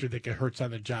subcontractor that get hurts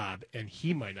on the job, and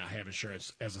he might not have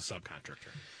insurance as a subcontractor.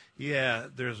 Yeah,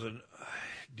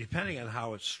 depending on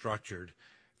how it's structured.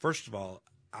 First of all,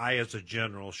 I, as a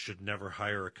general, should never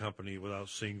hire a company without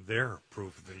seeing their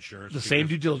proof of insurance. The same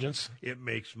due diligence. It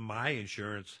makes my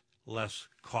insurance less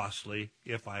costly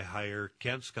if I hire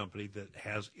Kent's company that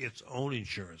has its own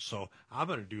insurance. So I'm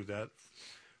going to do that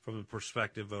from the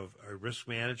perspective of a risk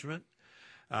management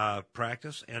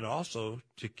practice, and also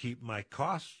to keep my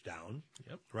costs down,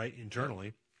 right,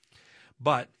 internally.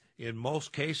 But in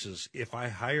most cases, if I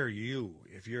hire you,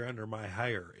 if you're under my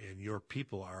hire and your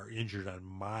people are injured on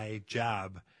my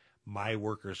job, my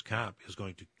workers' comp is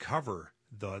going to cover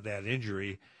that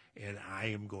injury, and I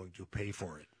am going to pay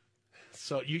for it.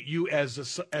 So you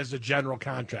as a general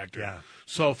contractor. Yeah.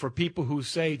 So for people who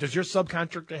say, does your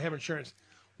subcontractor have insurance?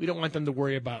 We don't want them to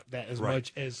worry about that as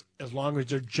much as long as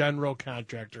their general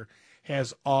contractor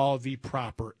has all the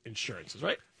proper insurances,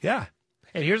 right? Yeah.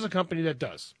 And here's a company that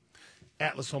does.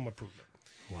 Atlas Home Improvement.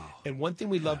 Wow. And one thing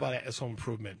we love about Atlas Home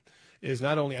Improvement is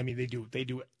not only, they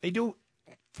do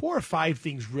 4 or 5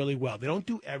 things really well. They don't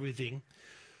do everything,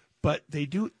 but they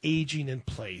do aging in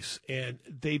place, and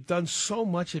they've done so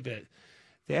much of it.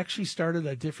 They actually started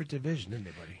a different division, didn't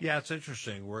they, buddy? Yeah, it's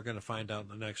interesting. We're going to find out in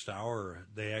the next hour.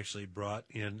 They actually brought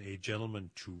in a gentleman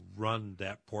to run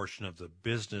that portion of the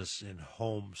business in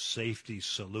home safety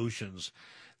solutions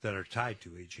that are tied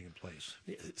to aging in place.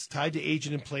 It's tied to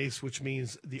aging in place, which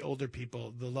means the older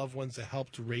people, the loved ones that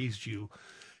helped raise you,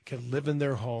 can live in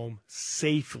their home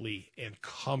safely and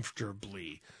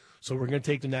comfortably. So we're going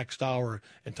to take the next hour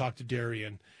and talk to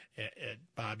Darian and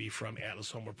Bobby from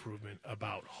Atlas Home Improvement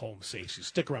about home safety.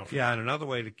 Stick around for that. And another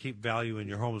way to keep value in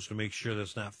your home is to make sure that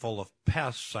it's not full of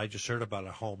pests. I just heard about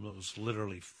a home that was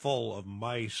literally full of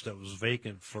mice that was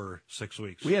vacant for 6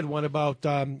 weeks. We had one about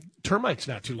termites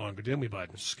not too long ago, didn't we, bud?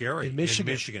 Scary. In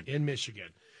Michigan. In Michigan.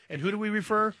 And who do we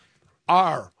refer?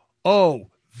 ROV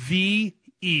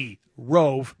VE,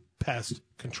 Rove Pest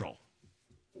Control.